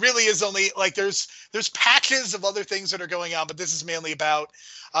 There really is only like there's patches of other things that are going on, but this is mainly about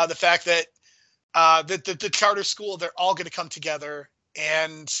the fact that the charter school, they're all going to come together,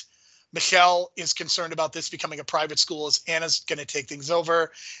 and Michelle is concerned about this becoming a private school as Anna's going to take things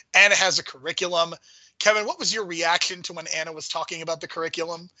over. Anna has a curriculum. Kevin, what was your reaction to when Anna was talking about the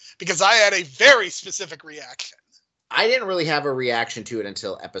curriculum? Because I had a very specific reaction. I didn't really have a reaction to it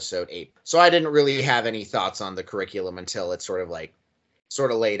until episode 8. So I didn't really have any thoughts on the curriculum until it's sort of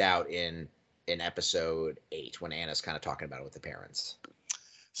laid out in episode 8 when Anna's kind of talking about it with the parents.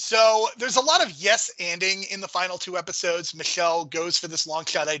 So there's a lot of yes-anding in the final 2 episodes. Michelle goes for this long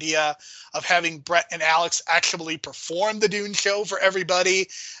shot idea of having Brett and Alex actually perform the Dune show for everybody.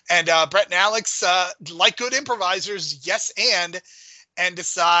 And Brett and Alex, like good improvisers, yes and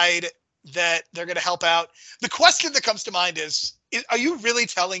decide that they're going to help out. The question that comes to mind is, are you really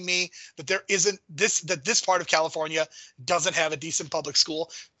telling me that this part of California doesn't have a decent public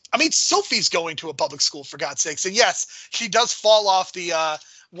school? I mean, Sophie's going to a public school, for God's sakes. And yes, she does fall off the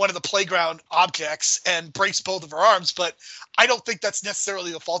one of the playground objects and breaks both of her arms, but I don't think that's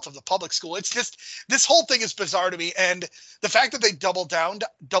necessarily the fault of the public school. It's just, this whole thing is bizarre to me. And the fact that they doubled down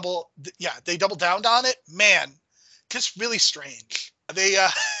on it, man, just really strange. They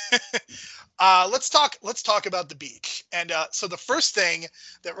let's talk about the beach. And so the first thing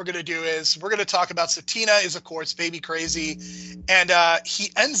that we're going to do is we're going to talk about, so Tina is of course baby crazy, and she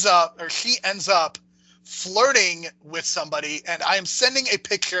ends up flirting with somebody, and I am sending a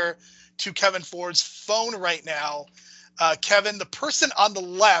picture to Kevin Ford's phone right now. Kevin, the person on the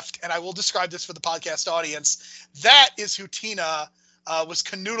left, and I will describe this for the podcast audience, that is who Tina was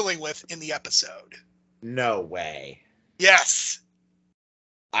canoodling with in the episode. No way. Yes.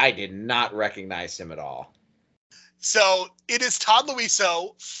 I did not recognize him at all. So it is Todd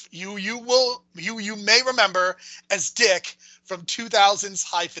Luiso. You may remember as Dick from 2000's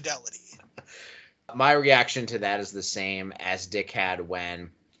High Fidelity. My reaction to that is the same as Dick had when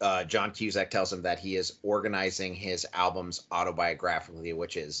John Cusack tells him that he is organizing his albums autobiographically,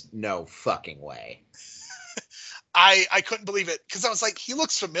 which is no fucking way. I couldn't believe it because I was like, he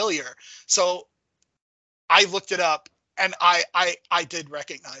looks familiar. So I looked it up, and I did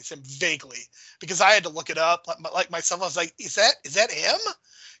recognize him vaguely because I had to look it up like myself. I was like, is that him?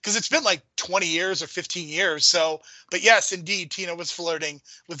 Because it's been like 20 years or 15 years. So, but yes, indeed, Tina was flirting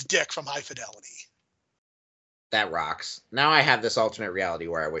with Dick from High Fidelity. That rocks. Now I have this alternate reality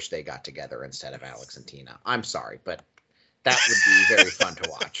where I wish they got together instead of Alex and Tina. I'm sorry, but that would be very fun to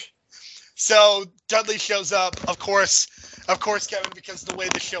watch. So Dudley shows up, of course, Kevin, because the way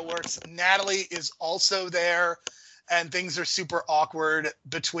the show works, Natalie is also there, and things are super awkward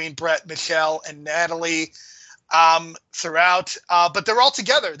between Brett, Michelle, and Natalie throughout. But they're all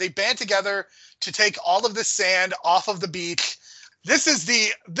together. They band together to take all of the sand off of the beach. This is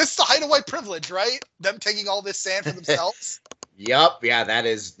the height of white privilege, right? Them taking all this sand for themselves. Yup. Yeah, that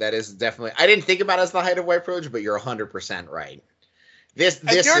is definitely. I didn't think about it as the height of white privilege, but you're 100% right.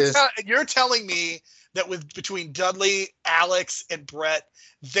 You're telling me that between Dudley, Alex, and Brett,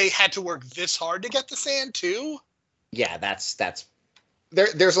 they had to work this hard to get the sand too? Yeah, that's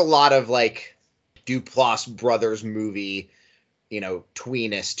there's a lot of like Duplass Brothers movie,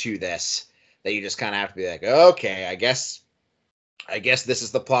 tweeness to this that you just kind of have to be like, okay, I guess this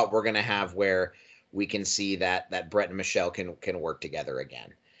is the plot we're gonna have where we can see that Brett and Michelle can work together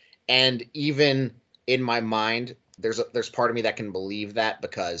again. And even in my mind, there's part of me that can believe that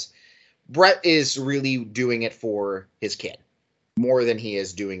because Brett is really doing it for his kid more than he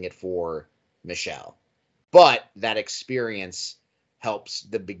is doing it for Michelle. But that experience helps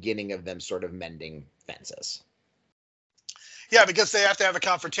the beginning of them sort of mending fences. Yeah, because they have to have a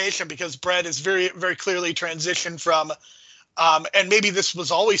confrontation because Brett is very, very clearly transitioned from, and maybe this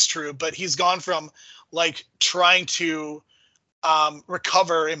was always true, but he's gone from like trying to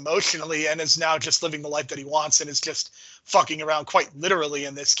recover emotionally and is now just living the life that he wants and is just fucking around quite literally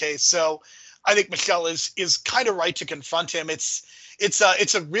in this case. So I think Michelle is kind of right to confront him. It's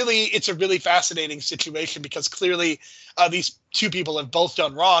a really fascinating situation because clearly these two people have both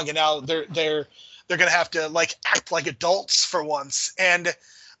done wrong and now they're going to have to like act like adults for once. And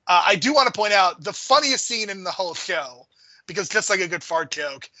I do want to point out the funniest scene in the whole show, because just like a good fart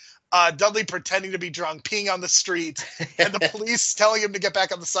joke, Dudley pretending to be drunk, peeing on the street, and the police telling him to get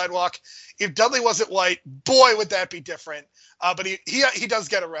back on the sidewalk. If Dudley wasn't white, boy, would that be different. But he does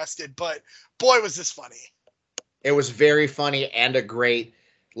get arrested. But boy, was this funny. It was very funny and a great,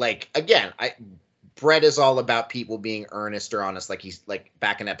 like, again, Brett is all about people being earnest or honest. Like he's like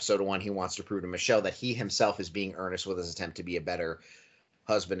back in episode 1, he wants to prove to Michelle that he himself is being earnest with his attempt to be a better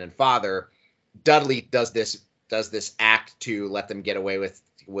husband and father. Dudley does this act to let them get away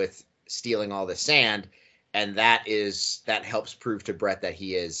with stealing all the sand, and that helps prove to Brett that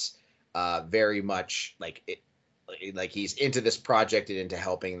he is very much like he's into this project and into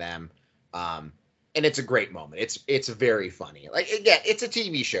helping them. And it's a great moment. It's very funny. Like, again, it's a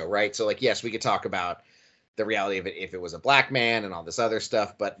TV show, right? So like, yes, we could talk about the reality of it if it was a black man and all this other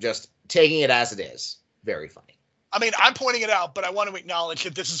stuff, but just taking it as it is, very funny. I mean, I'm pointing it out, but I want to acknowledge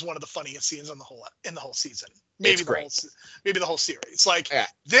that this is one of the funniest scenes in the whole season. Maybe the whole series. Like, yeah.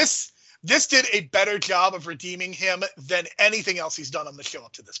 This did a better job of redeeming him than anything else he's done on the show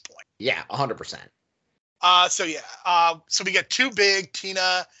up to this point. Yeah, 100%. So we get two big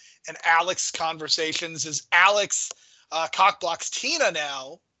Tina and Alex conversations as Alex cockblocks Tina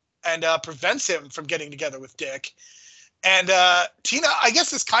now and prevents him from getting together with Dick. And Tina, I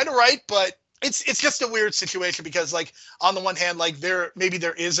guess, is kind of right, but it's just a weird situation because, like, on the one hand, like, there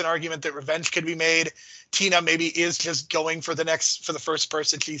is an argument that revenge could be made. Tina maybe is just going for the first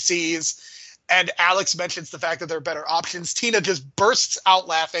person she sees. And Alex mentions the fact that there are better options. Tina just bursts out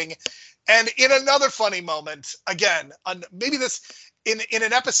laughing. And in another funny moment, again, maybe this in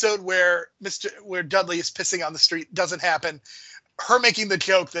an episode where Dudley is pissing on the street doesn't happen, her making the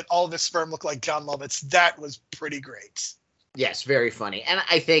joke that all of his sperm look like John Lovett's, that was pretty great. Yes, very funny. And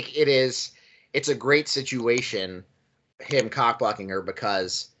I think it's a great situation, him cockblocking her,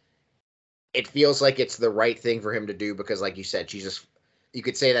 because it feels like it's the right thing for him to do because, like you said, you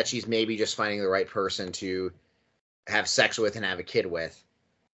could say that she's maybe just finding the right person to have sex with and have a kid with.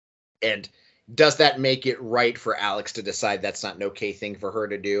 And does that make it right for Alex to decide that's not an okay thing for her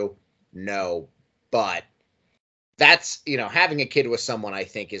to do? No. But that's, having a kid with someone, I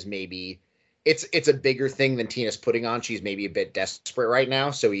think, is maybe it's a bigger thing than Tina's putting on. She's maybe a bit desperate right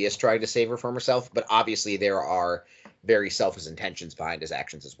now, so he is trying to save her from herself. But obviously there are very selfish intentions behind his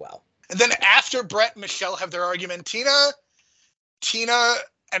actions as well. And then after Brett and Michelle have their argument, Tina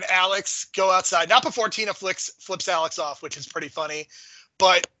and Alex go outside. Not before Tina flips Alex off, which is pretty funny.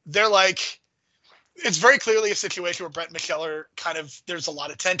 But they're like, it's very clearly a situation where Brett and Michelle are there's a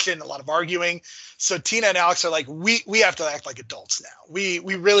lot of tension, a lot of arguing. So Tina and Alex are like, we have to act like adults now. We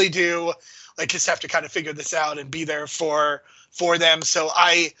really do, like, just have to kind of figure this out and be there for them. So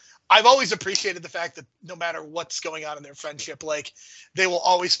I've always appreciated the fact that no matter what's going on in their friendship, like, they will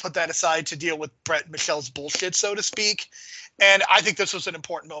always put that aside to deal with Brett and Michelle's bullshit, so to speak. And I think this was an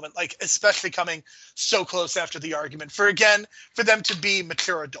important moment, like, especially coming so close after the argument for them to be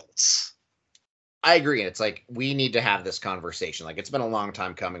mature adults. I agree. And it's like, we need to have this conversation. Like, it's been a long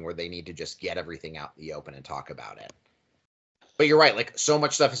time coming where they need to just get everything out in the open and talk about it. But you're right. Like, so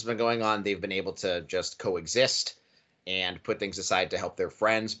much stuff has been going on. They've been able to just coexist and put things aside to help their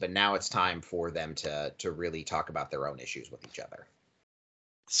friends. But now it's time for them to really talk about their own issues with each other.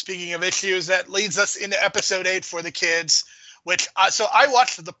 Speaking of issues, that leads us into episode 8 for the kids, which so I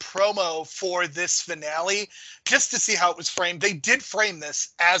watched the promo for this finale just to see how it was framed. They did frame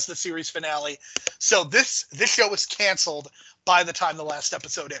this as the series finale. So this show was canceled by the time the last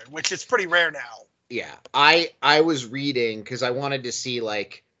episode aired, which is pretty rare now. Yeah, I was reading because I wanted to see,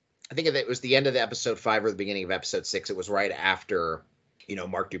 like, I think it was the end of the episode 5 or the beginning of episode 6. It was right after,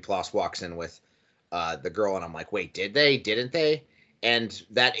 Mark Duplass walks in with the girl, and I'm like, wait, did they? Didn't they? And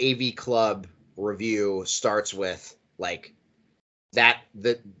that AV Club review starts with, like, that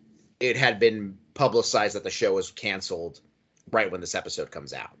it had been publicized that the show was canceled right when this episode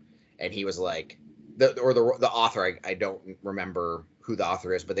comes out. And he was like, the author, I don't remember who the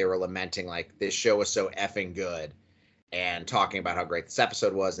author is, but they were lamenting, like, this show was so effing good and talking about how great this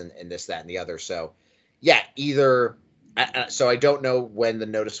episode was and this, that, and the other. So, yeah, so I don't know when the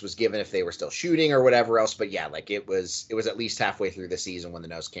notice was given, if they were still shooting or whatever else, but yeah, like, it was at least halfway through the season when the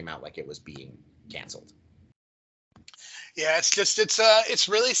notice came out, like, it was being canceled. Yeah, it's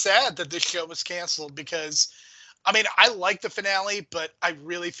really sad that this show was canceled because, I mean, I like the finale, but I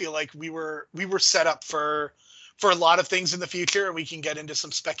really feel like we were set up for a lot of things in the future, and we can get into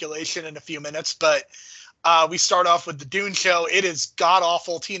some speculation in a few minutes. But we start off with the Dune show. It is god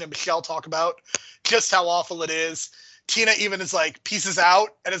awful. Tina and Michelle talk about just how awful it is. Tina even is like, pieces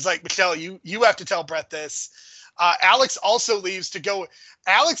out, and is like, Michelle, you have to tell Brett this. Alex also leaves to go.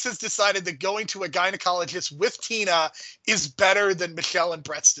 Alex has decided that going to a gynecologist with Tina is better than Michelle and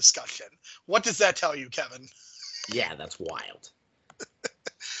Brett's discussion. What does that tell you, Kevin? Yeah, that's wild.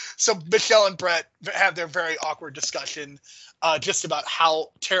 So Michelle and Brett have their very awkward discussion just about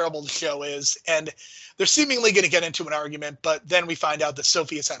how terrible the show is. And they're seemingly going to get into an argument, but then we find out that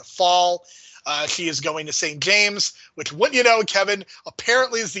Sophie has had a fall. She is going to St. James, which, wouldn't you know, Kevin,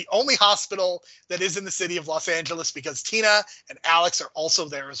 apparently is the only hospital that is in the city of Los Angeles because Tina and Alex are also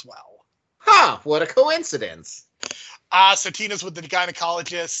there as well. Huh, what a coincidence. So Tina's with the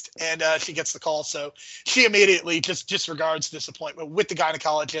gynecologist, and she gets the call. So she immediately just disregards this appointment with the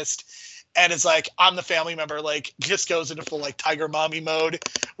gynecologist, and is like, I'm the family member, like just goes into full like tiger mommy mode,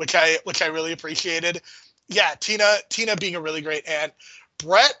 which I really appreciated. Yeah, Tina being a really great aunt.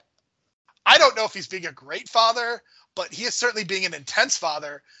 Brett, I don't know if he's being a great father, but he is certainly being an intense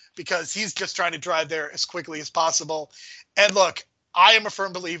father because he's just trying to drive there as quickly as possible. And look, I am a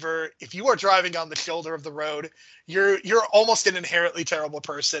firm believer, if you are driving on the shoulder of the road, you're almost an inherently terrible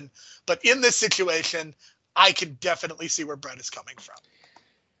person. But in this situation, I can definitely see where Brett is coming from.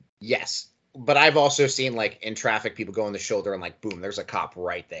 Yes, but I've also seen like in traffic people go on the shoulder and like, boom, there's a cop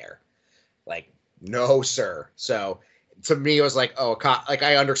right there. Like, no, sir. So to me, it was like, oh, a cop, like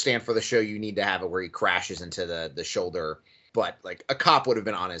I understand for the show you need to have it where he crashes into the shoulder. But like a cop would have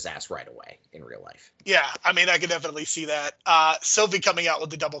been on his ass right away in real life. Yeah, I mean, I can definitely see that. Sophie coming out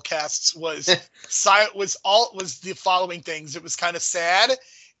with the double casts was the following things. It was kind of sad.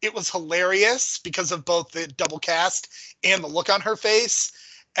 It was hilarious because of both the double cast and the look on her face,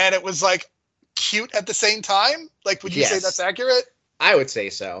 and it was like cute at the same time. Like, would you say that's accurate? I would say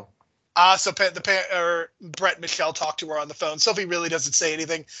so. So Brett and Michelle talked to her on the phone. Sophie really doesn't say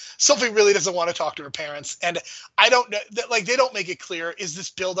anything. Sophie really doesn't want to talk to her parents. And I don't know, like, they don't make it clear. Is this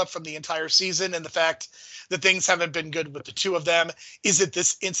build up from the entire season and the fact that things haven't been good with the two of them? Is it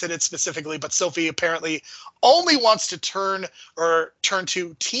this incident specifically? But Sophie apparently only wants to turn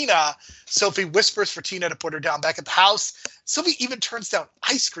to Tina. Sophie whispers for Tina to put her down back at the house. Sophie even turns down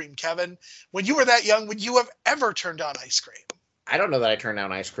ice cream, Kevin. When you were that young, would you have ever turned down ice cream? I don't know that I turn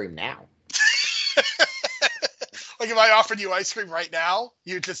down ice cream now. Like, if I offered you ice cream right now,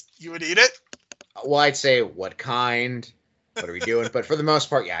 you would eat it? Well, I'd say, what kind? What are we doing? But for the most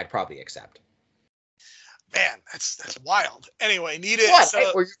part, yeah, I'd probably accept. Man, that's wild. Anyway, need it. What?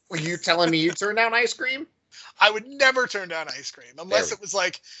 So, were you telling me you turn down ice cream? I would never turn down ice cream unless it was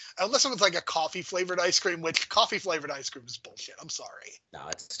like a coffee flavored ice cream, which coffee flavored ice cream is bullshit. I'm sorry. No,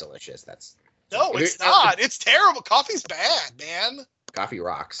 it's delicious. No, it's not. It's terrible. Coffee's bad, man. Coffee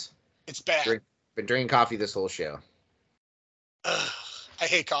rocks. It's bad. Been drinking coffee this whole show. Ugh, I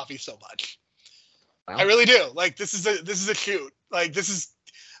hate coffee so much. Well, I really do. Like, this is a shoot. Like,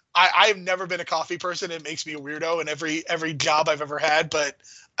 I have never been a coffee person. It makes me a weirdo in every job I've ever had, but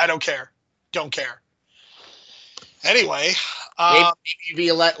I don't care. Don't care. Anyway, maybe you'd be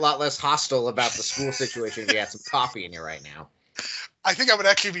a lot less hostile about the school situation if you had some coffee in you right now. I think I would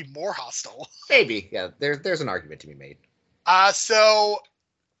actually be more hostile. Maybe, yeah. There's an argument to be made. So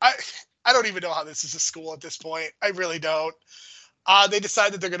I don't even know how this is a school at this point. I really don't. They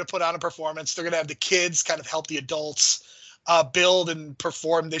decide that they're going to put on a performance. They're going to have the kids kind of help the adults build and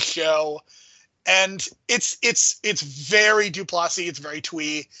perform this show. And it's very Duplassy. It's very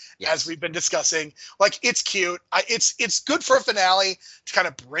twee, as we've been discussing. Like, it's cute. It's good for a finale to kind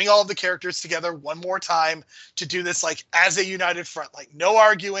of bring all of the characters together one more time to do this, like, as a united front. Like, no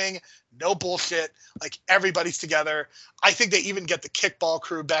arguing, no bullshit. Like, everybody's together. I think they even get the kickball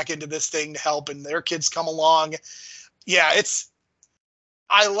crew back into this thing to help, and their kids come along. Yeah,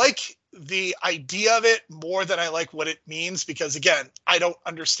 I like the idea of it more than I like what it means, because again, I don't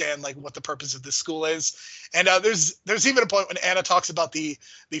understand like what the purpose of this school is. And there's even a point when Anna talks about the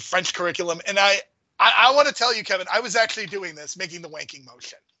French curriculum, and I want to tell you, Kevin, I was actually doing this, making the wanking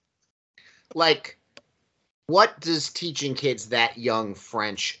motion. Like, what does teaching kids that young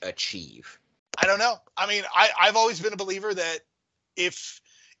French achieve? I don't know. I mean, I've always been a believer that if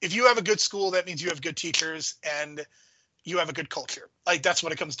you have a good school, that means you have good teachers and you have a good culture. Like, that's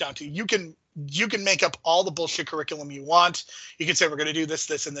what it comes down to. You can make up all the bullshit curriculum you want. You can say we're going to do this,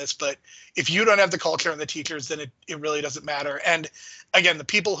 this, and this, but if you don't have the culture and the teachers, then it really doesn't matter. And again, the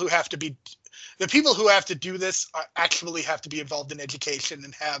people who have to do this actually have to be involved in education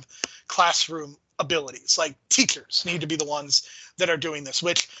and have classroom abilities. Like, teachers need to be the ones that are doing this,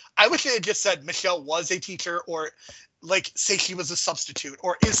 which I wish they had just said Michelle was a teacher, or like say she was a substitute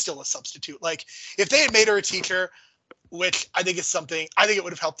or is still a substitute. Like, if they had made her a teacher, which I think is something, I think it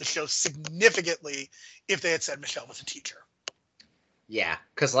would have helped the show significantly if they had said Michelle was a teacher. Yeah,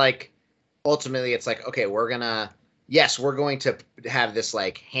 because like ultimately it's like, okay, we're going to have this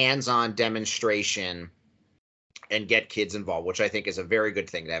like hands-on demonstration and get kids involved, which I think is a very good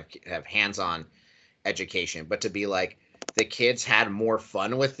thing to have hands-on education. But to be like, the kids had more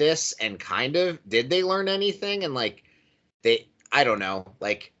fun with this, and kind of, did they learn anything? And like, I don't know,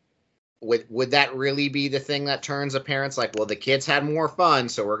 like, would that really be the thing that turns a parent's like, well, the kids had more fun,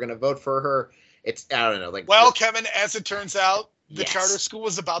 so we're gonna vote for her? It's, I don't know, like, well, Kevin, as it turns out, the yes. charter school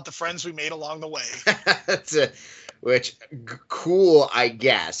was about the friends we made along the way. Which cool, I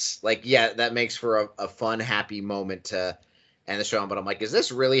guess. Like, yeah, that makes for a fun, happy moment to end the show on. But I'm like, is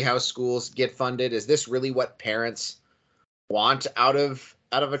this really how schools get funded? Is this really what parents want out of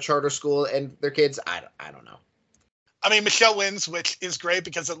a charter school and their kids? I don't know. I mean, Michelle wins, which is great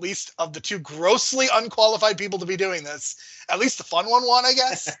because at least of the two grossly unqualified people to be doing this, at least the fun one won, I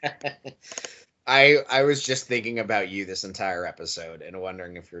guess. I was just thinking about you this entire episode and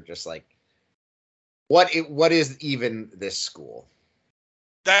wondering if you're just like, what is even this school?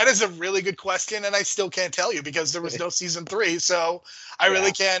 That is a really good question, and I still can't tell you because there was no season 3, so I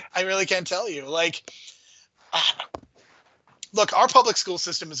really can't tell you. Like, look, our public school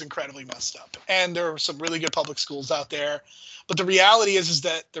system is incredibly messed up, and there are some really good public schools out there. But the reality is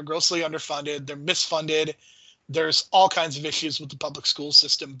that they're grossly underfunded, they're misfunded. There's all kinds of issues with the public school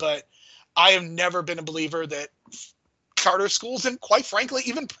system. But I have never been a believer that charter schools, and quite frankly,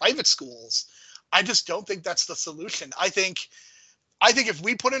 even private schools, I just don't think that's the solution. I think if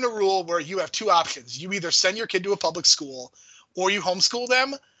we put in a rule where you have two options, you either send your kid to a public school or you homeschool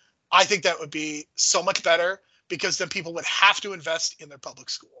them, I think that would be so much better, because then people would have to invest in their public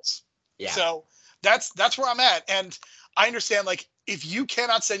schools. Yeah. So that's where I'm at. And I understand, like, if you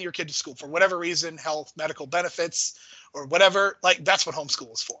cannot send your kid to school for whatever reason, health, medical benefits, or whatever, like, that's what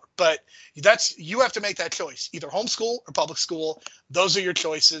homeschool is for. But you have to make that choice, either homeschool or public school. Those are your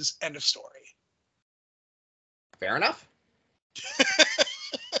choices. End of story. Fair enough.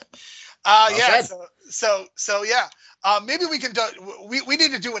 Yeah. So yeah. Maybe we can we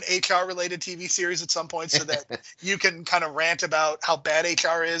need to do an HR related TV series at some point so that you can kind of rant about how bad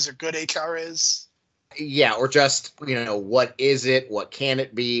HR is or good HR is. Yeah, or just, what is it? What can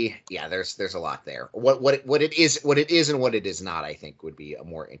it be? Yeah, there's a lot there. What it is and what it is not, I think, would be a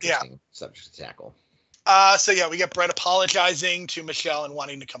more interesting subject to tackle. So yeah, we get Brett apologizing to Michelle and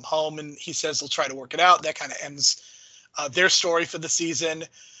wanting to come home, and he says he'll try to work it out. That kind of ends their story for the season.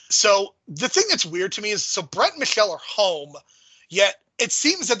 So the thing that's weird to me is, so Brett and Michelle are home, yet it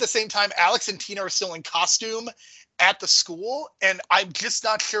seems at the same time Alex and Tina are still in costume at the school, and I'm just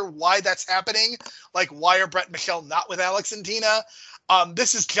not sure why that's happening. Like, why are Brett and Michelle not with Alex and Tina?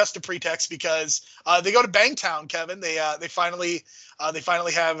 This is just a pretext because they go to Bangtown, Kevin. They finally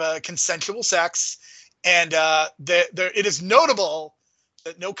have consensual sex, and it is notable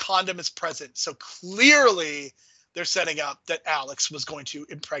that no condom is present. So clearly, they're setting up that Alex was going to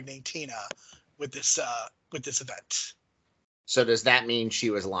impregnate Tina with this event. So does that mean she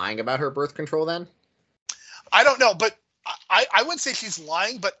was lying about her birth control then? I don't know, but I wouldn't say she's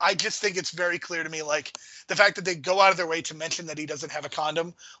lying, but I just think it's very clear to me, like, the fact that they go out of their way to mention that he doesn't have a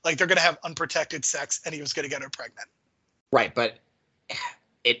condom, like, they're going to have unprotected sex and he was going to get her pregnant. Right, but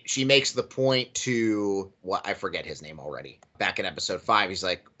she makes the point to, I forget his name already. Back in episode 5, he's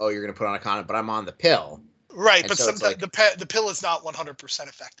like, oh, you're going to put on a condom, but I'm on the pill. Right, and but so sometimes the pill is not 100%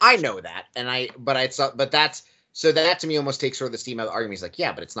 effective. I know that, so that to me almost takes sort of the steam out of the argument. He's like,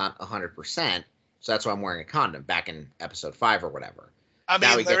 yeah, but it's not 100%, so that's why I'm wearing a condom. Back in episode 5 or whatever. I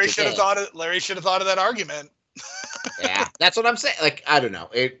mean, Larry should have thought of that argument. Yeah, that's what I'm saying. Like, I don't know.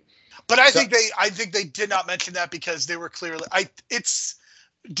 But I think they did not mention that because they were clearly.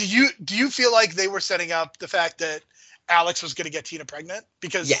 Do you feel like they were setting up the fact that Alex was going to get Tina pregnant?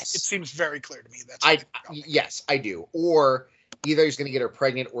 Because yes, it seems very clear to me. Yes, I do. Or either he's going to get her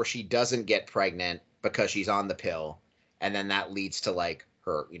pregnant, or she doesn't get pregnant because she's on the pill, and then that leads to, like,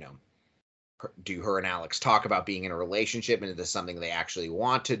 her, do her and Alex talk about being in a relationship, and is this something they actually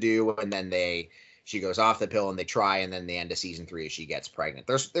want to do? And then she goes off the pill and they try, and then the end of season 3 is she gets pregnant.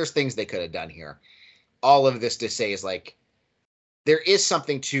 There's things they could have done here. All of this to say is, like, there is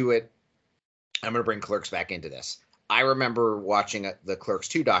something to it. I'm going to bring Clerks back into this. I remember watching the Clerks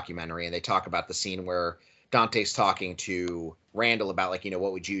 2 documentary, and they talk about the scene where Dante's talking to Randall about, like,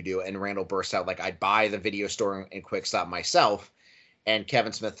 what would you do? And Randall bursts out, like, I'd buy the video store and Quick Stop myself. And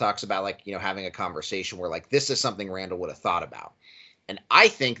Kevin Smith talks about, like, having a conversation where, like, this is something Randall would have thought about. And I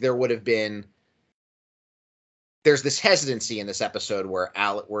think there's this hesitancy in this episode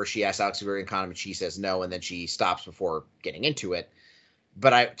where she asks Alex if you're in condom and she says no, and then she stops before getting into it.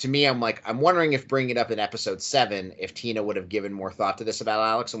 But I'm wondering if bringing it up in episode 7, if Tina would have given more thought to this about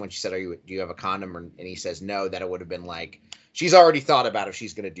Alex, and when she said, do you have a condom? And he says no, that it would have been like, she's already thought about if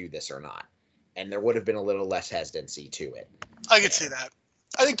she's going to do this or not. And there would have been a little less hesitancy to it. I could see that.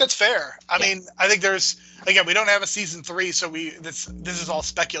 I think that's fair. I mean, I think there's, again, we don't have a season 3, so this is all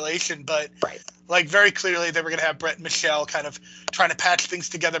speculation, but Right. like very clearly they were going to have Brett and Michelle kind of trying to patch things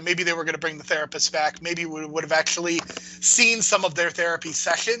together. Maybe they were going to bring the therapist back. Maybe we would have actually seen some of their therapy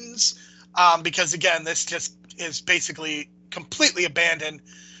sessions, because again, this just is basically completely abandoned,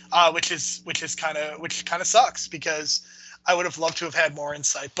 which kind of sucks, because I would have loved to have had more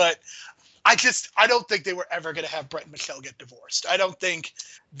insight. But I don't think they were ever going to have Brett and Michelle get divorced. I don't think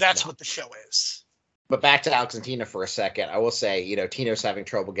that's what the show is. But back to Alex and Tina for a second. I will say, Tina's having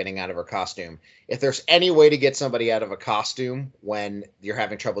trouble getting out of her costume. If there's any way to get somebody out of a costume when you're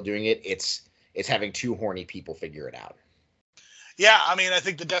having trouble doing it, it's having two horny people figure it out. Yeah, I mean, I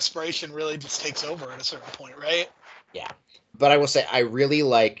think the desperation really just takes over at a certain point, right? Yeah. But I will say, I really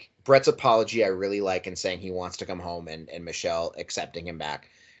like Brett's apology. I really like in saying he wants to come home, and Michelle accepting him back.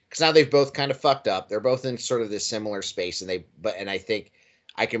 Because now they've both kind of fucked up. They're both in sort of this similar space, and I think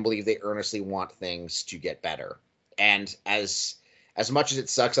I can believe they earnestly want things to get better. And as much as it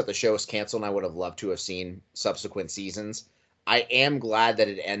sucks that the show is canceled, and I would have loved to have seen subsequent seasons, I am glad that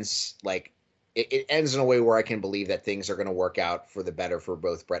it ends it ends in a way where I can believe that things are going to work out for the better for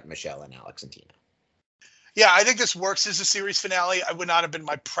both Brett and Michelle and Alex and Tina. Yeah, I think this works as a series finale. I would not have been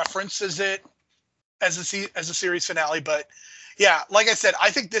my preference as a series finale, but yeah, like I said, I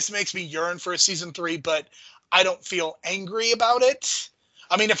think this makes me yearn for a season 3, but I don't feel angry about it.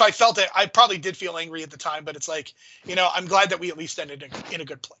 I mean, if I felt it, I probably did feel angry at the time, but it's like, I'm glad that we at least ended in a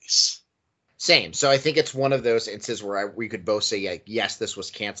good place. Same. So I think it's one of those instances where we could both say, like, yes, this was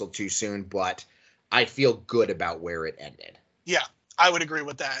canceled too soon, but I feel good about where it ended. Yeah, I would agree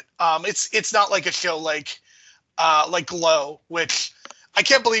with that. It's not like a show like Glow, which I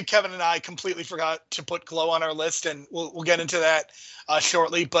can't believe Kevin and I completely forgot to put Glow on our list, and we'll get into that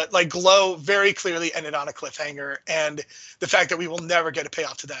shortly. But like Glow very clearly ended on a cliffhanger, and the fact that we will never get a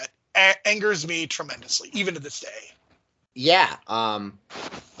payoff to that angers me tremendously, even to this day. Yeah.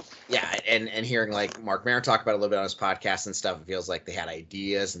 Yeah, and hearing like Mark Maron talk about it a little bit on his podcast and stuff, it feels like they had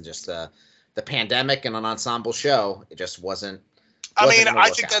ideas, and just the pandemic and an ensemble show, it just wasn't. I mean, I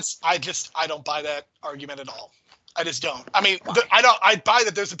think I don't buy that argument at all. I just don't. I mean, I buy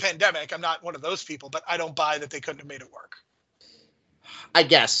that there's a pandemic. I'm not one of those people, but I don't buy that they couldn't have made it work. I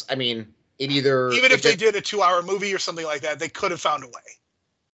guess. I mean, even if they did a 2-hour movie or something like that, they could have found a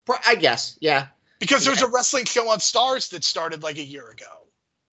way. I guess, yeah. Because there's a wrestling show on Starz that started like a year ago.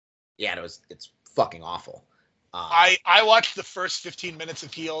 Yeah, it's fucking awful. I watched the first 15 minutes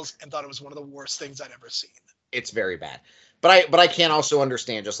of Heels and thought it was one of the worst things I'd ever seen. It's very bad. But I can also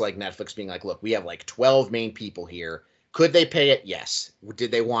understand, just like Netflix being like, look, we have like 12 main people here. Could they pay it? Yes.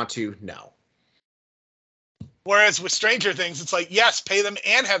 Did they want to? No. Whereas with Stranger Things, it's like, yes, pay them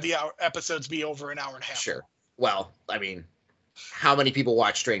and have the episodes be over an hour and a half. Sure. Well, I mean, how many people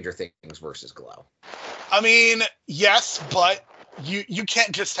watch Stranger Things versus Glow? I mean, yes, but you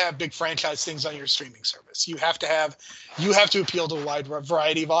can't just have big franchise things on your streaming service. You have to appeal to a wide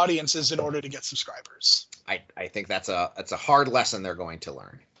variety of audiences in order to get subscribers. I think that's a hard lesson they're going to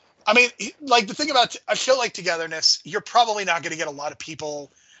learn. I mean, like the thing about a show like Togetherness, you're probably not going to get a lot of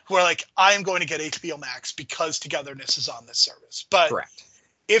people who are like, I am going to get HBO Max because Togetherness is on this service. But correct.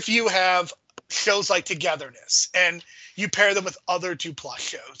 If you have shows like Togetherness and you pair them with other 2+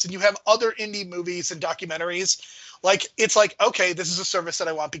 shows and you have other indie movies and documentaries, like it's like, okay, this is a service that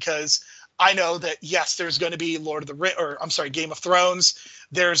I want because I know that, yes, there's going to be Game of Thrones.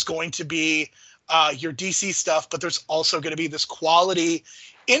 There's going to be your DC stuff, but there's also going to be this quality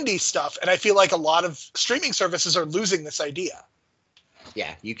indie stuff. And I feel like a lot of streaming services are losing this idea.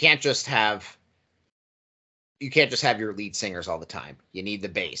 Yeah, you can't just have your lead singers all the time. You need the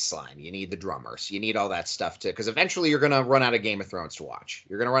bass line. You need the drummers. You need all that stuff because eventually you're going to run out of Game of Thrones to watch.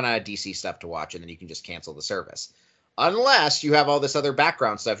 You're going to run out of DC stuff to watch, and then you can just cancel the service. Unless you have all this other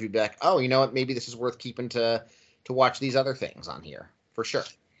background stuff, you'd be like, oh, you know what? Maybe this is worth keeping to watch these other things on here for sure.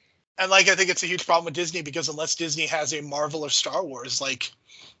 And like, I think it's a huge problem with Disney because unless Disney has a Marvel or Star Wars, like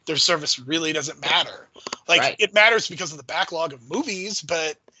their service really doesn't matter. Like right. It matters because of the backlog of movies,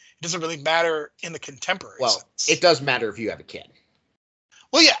 but it doesn't really matter in the contemporary sense. It does matter if you have a kid.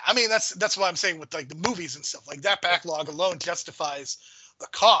 Well, yeah, I mean, that's what I'm saying with like the movies and stuff. Like that backlog alone justifies the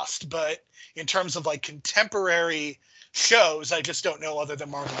cost, but in terms of like contemporary shows, I just don't know, other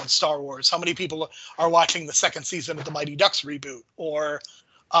than Marvel and Star Wars, how many people are watching the second season of the Mighty Ducks reboot or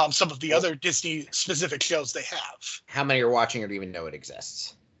some of the other Disney specific shows they have. How many are watching or do even know it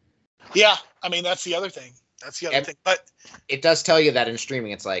exists? Yeah, I mean, that's the other thing. Thing. But it does tell you that in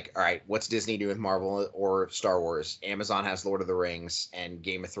streaming, it's like, all right, what's Disney doing with Marvel or Star Wars? Amazon has Lord of the Rings, and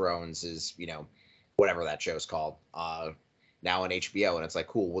Game of Thrones is, whatever that show's called. now on HBO, and it's like,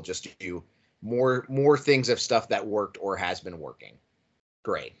 cool, we'll just do more things of stuff that worked or has been working.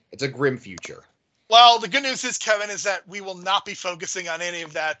 Great. It's a grim future. Well, the good news is, Kevin, is that we will not be focusing on any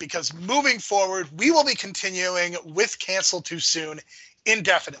of that, because moving forward, we will be continuing with Cancel Too Soon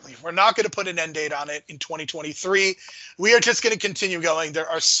indefinitely. We're not going to put an end date on it in 2023. We are just going to continue going. There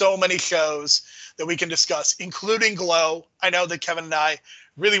are so many shows that we can discuss, including Glow. I know that Kevin and I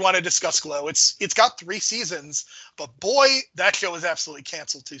really want to discuss Glow. It's got 3 seasons, but boy, that show is absolutely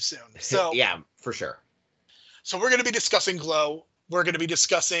canceled too soon. So yeah, for sure. So we're going to be discussing Glow. We're going to be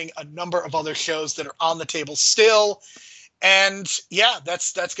discussing a number of other shows that are on the table still. And yeah,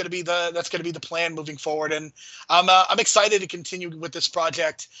 that's going to be the plan moving forward. And I'm excited to continue with this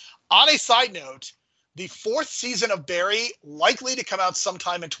project. On a side note, the 4th season of Barry, likely to come out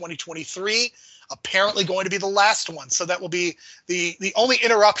sometime in 2023, apparently going to be the last one. So that will be the only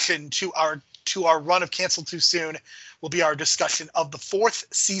interruption to our run of Cancel Too Soon will be our discussion of the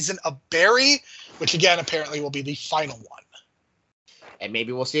 4th season of Barry, which again apparently will be the final one. And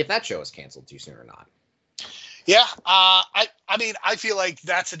maybe we'll see if that show is canceled too soon or not. Yeah, I mean, I feel like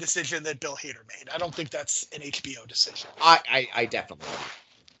that's a decision that Bill Hader made. I don't think that's an HBO decision. I definitely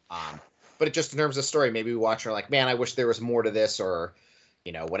don't. But it just in terms of story, maybe we watch and are like, man, I wish there was more to this, or,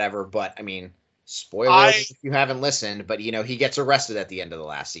 whatever. But, I mean, spoilers if you haven't listened, but, he gets arrested at the end of the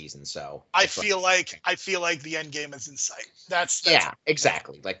last season, so. I feel like the end game is in sight. That's yeah,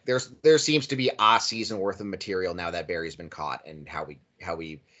 exactly. Like, there seems to be a season worth of material now that Barry's been caught, and how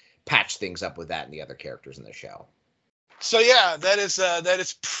we patch things up with that and the other characters in the show. So yeah, that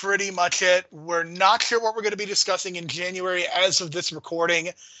is pretty much it. We're not sure what we're going to be discussing in January as of this recording,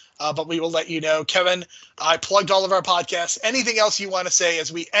 but we will let you know. Kevin, I plugged all of our podcasts. Anything else you want to say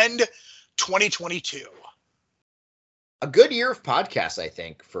as we end 2022? A good year of podcasts, I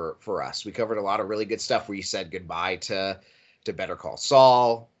think, for us. We covered a lot of really good stuff. We said goodbye to Better Call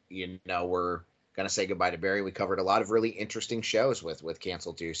Saul. We're going to say goodbye to Barry. We covered a lot of really interesting shows with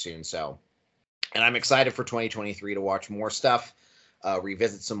Cancel Too Soon. So, and I'm excited for 2023 to watch more stuff,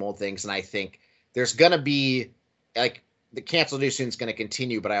 revisit some old things. And I think there's going to be, like, the Cancel Too Soon is going to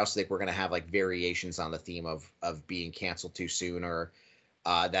continue, but I also think we're going to have, like, variations on the theme of being canceled too soon, or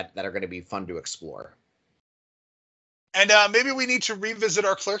that are going to be fun to explore. And maybe we need to revisit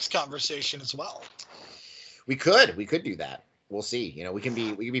our Clerks conversation as well. We could do that. We'll see. We can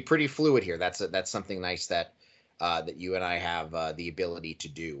be pretty fluid here. That's something nice that you and I have the ability to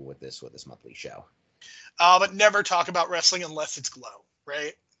do with this monthly show. But never talk about wrestling unless it's Glow,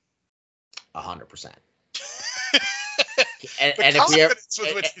 right? 100%. and if we have,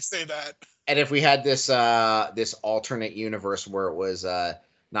 with which you say that. And if we had this alternate universe where it was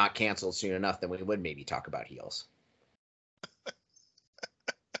not canceled soon enough, then we would maybe talk about heels.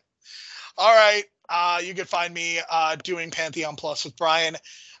 All right. You can find me doing Pantheon Plus with Brian.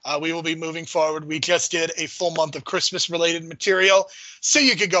 We will be moving forward. We just did a full month of Christmas-related material, so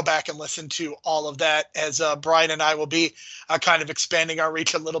you could go back and listen to all of that, as Brian and I will be kind of expanding our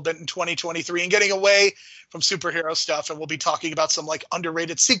reach a little bit in 2023 and getting away from superhero stuff, and we'll be talking about some like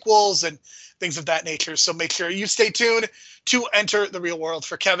underrated sequels and things of that nature. So make sure you stay tuned to Enter the Real World.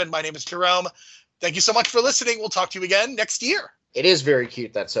 For Kevin, my name is Jerome. Thank you so much for listening. We'll talk to you again next year. It is very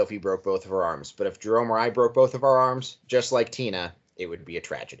cute that Sophie broke both of her arms, but if Jerome or I broke both of our arms, just like Tina, it would be a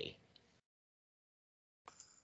tragedy.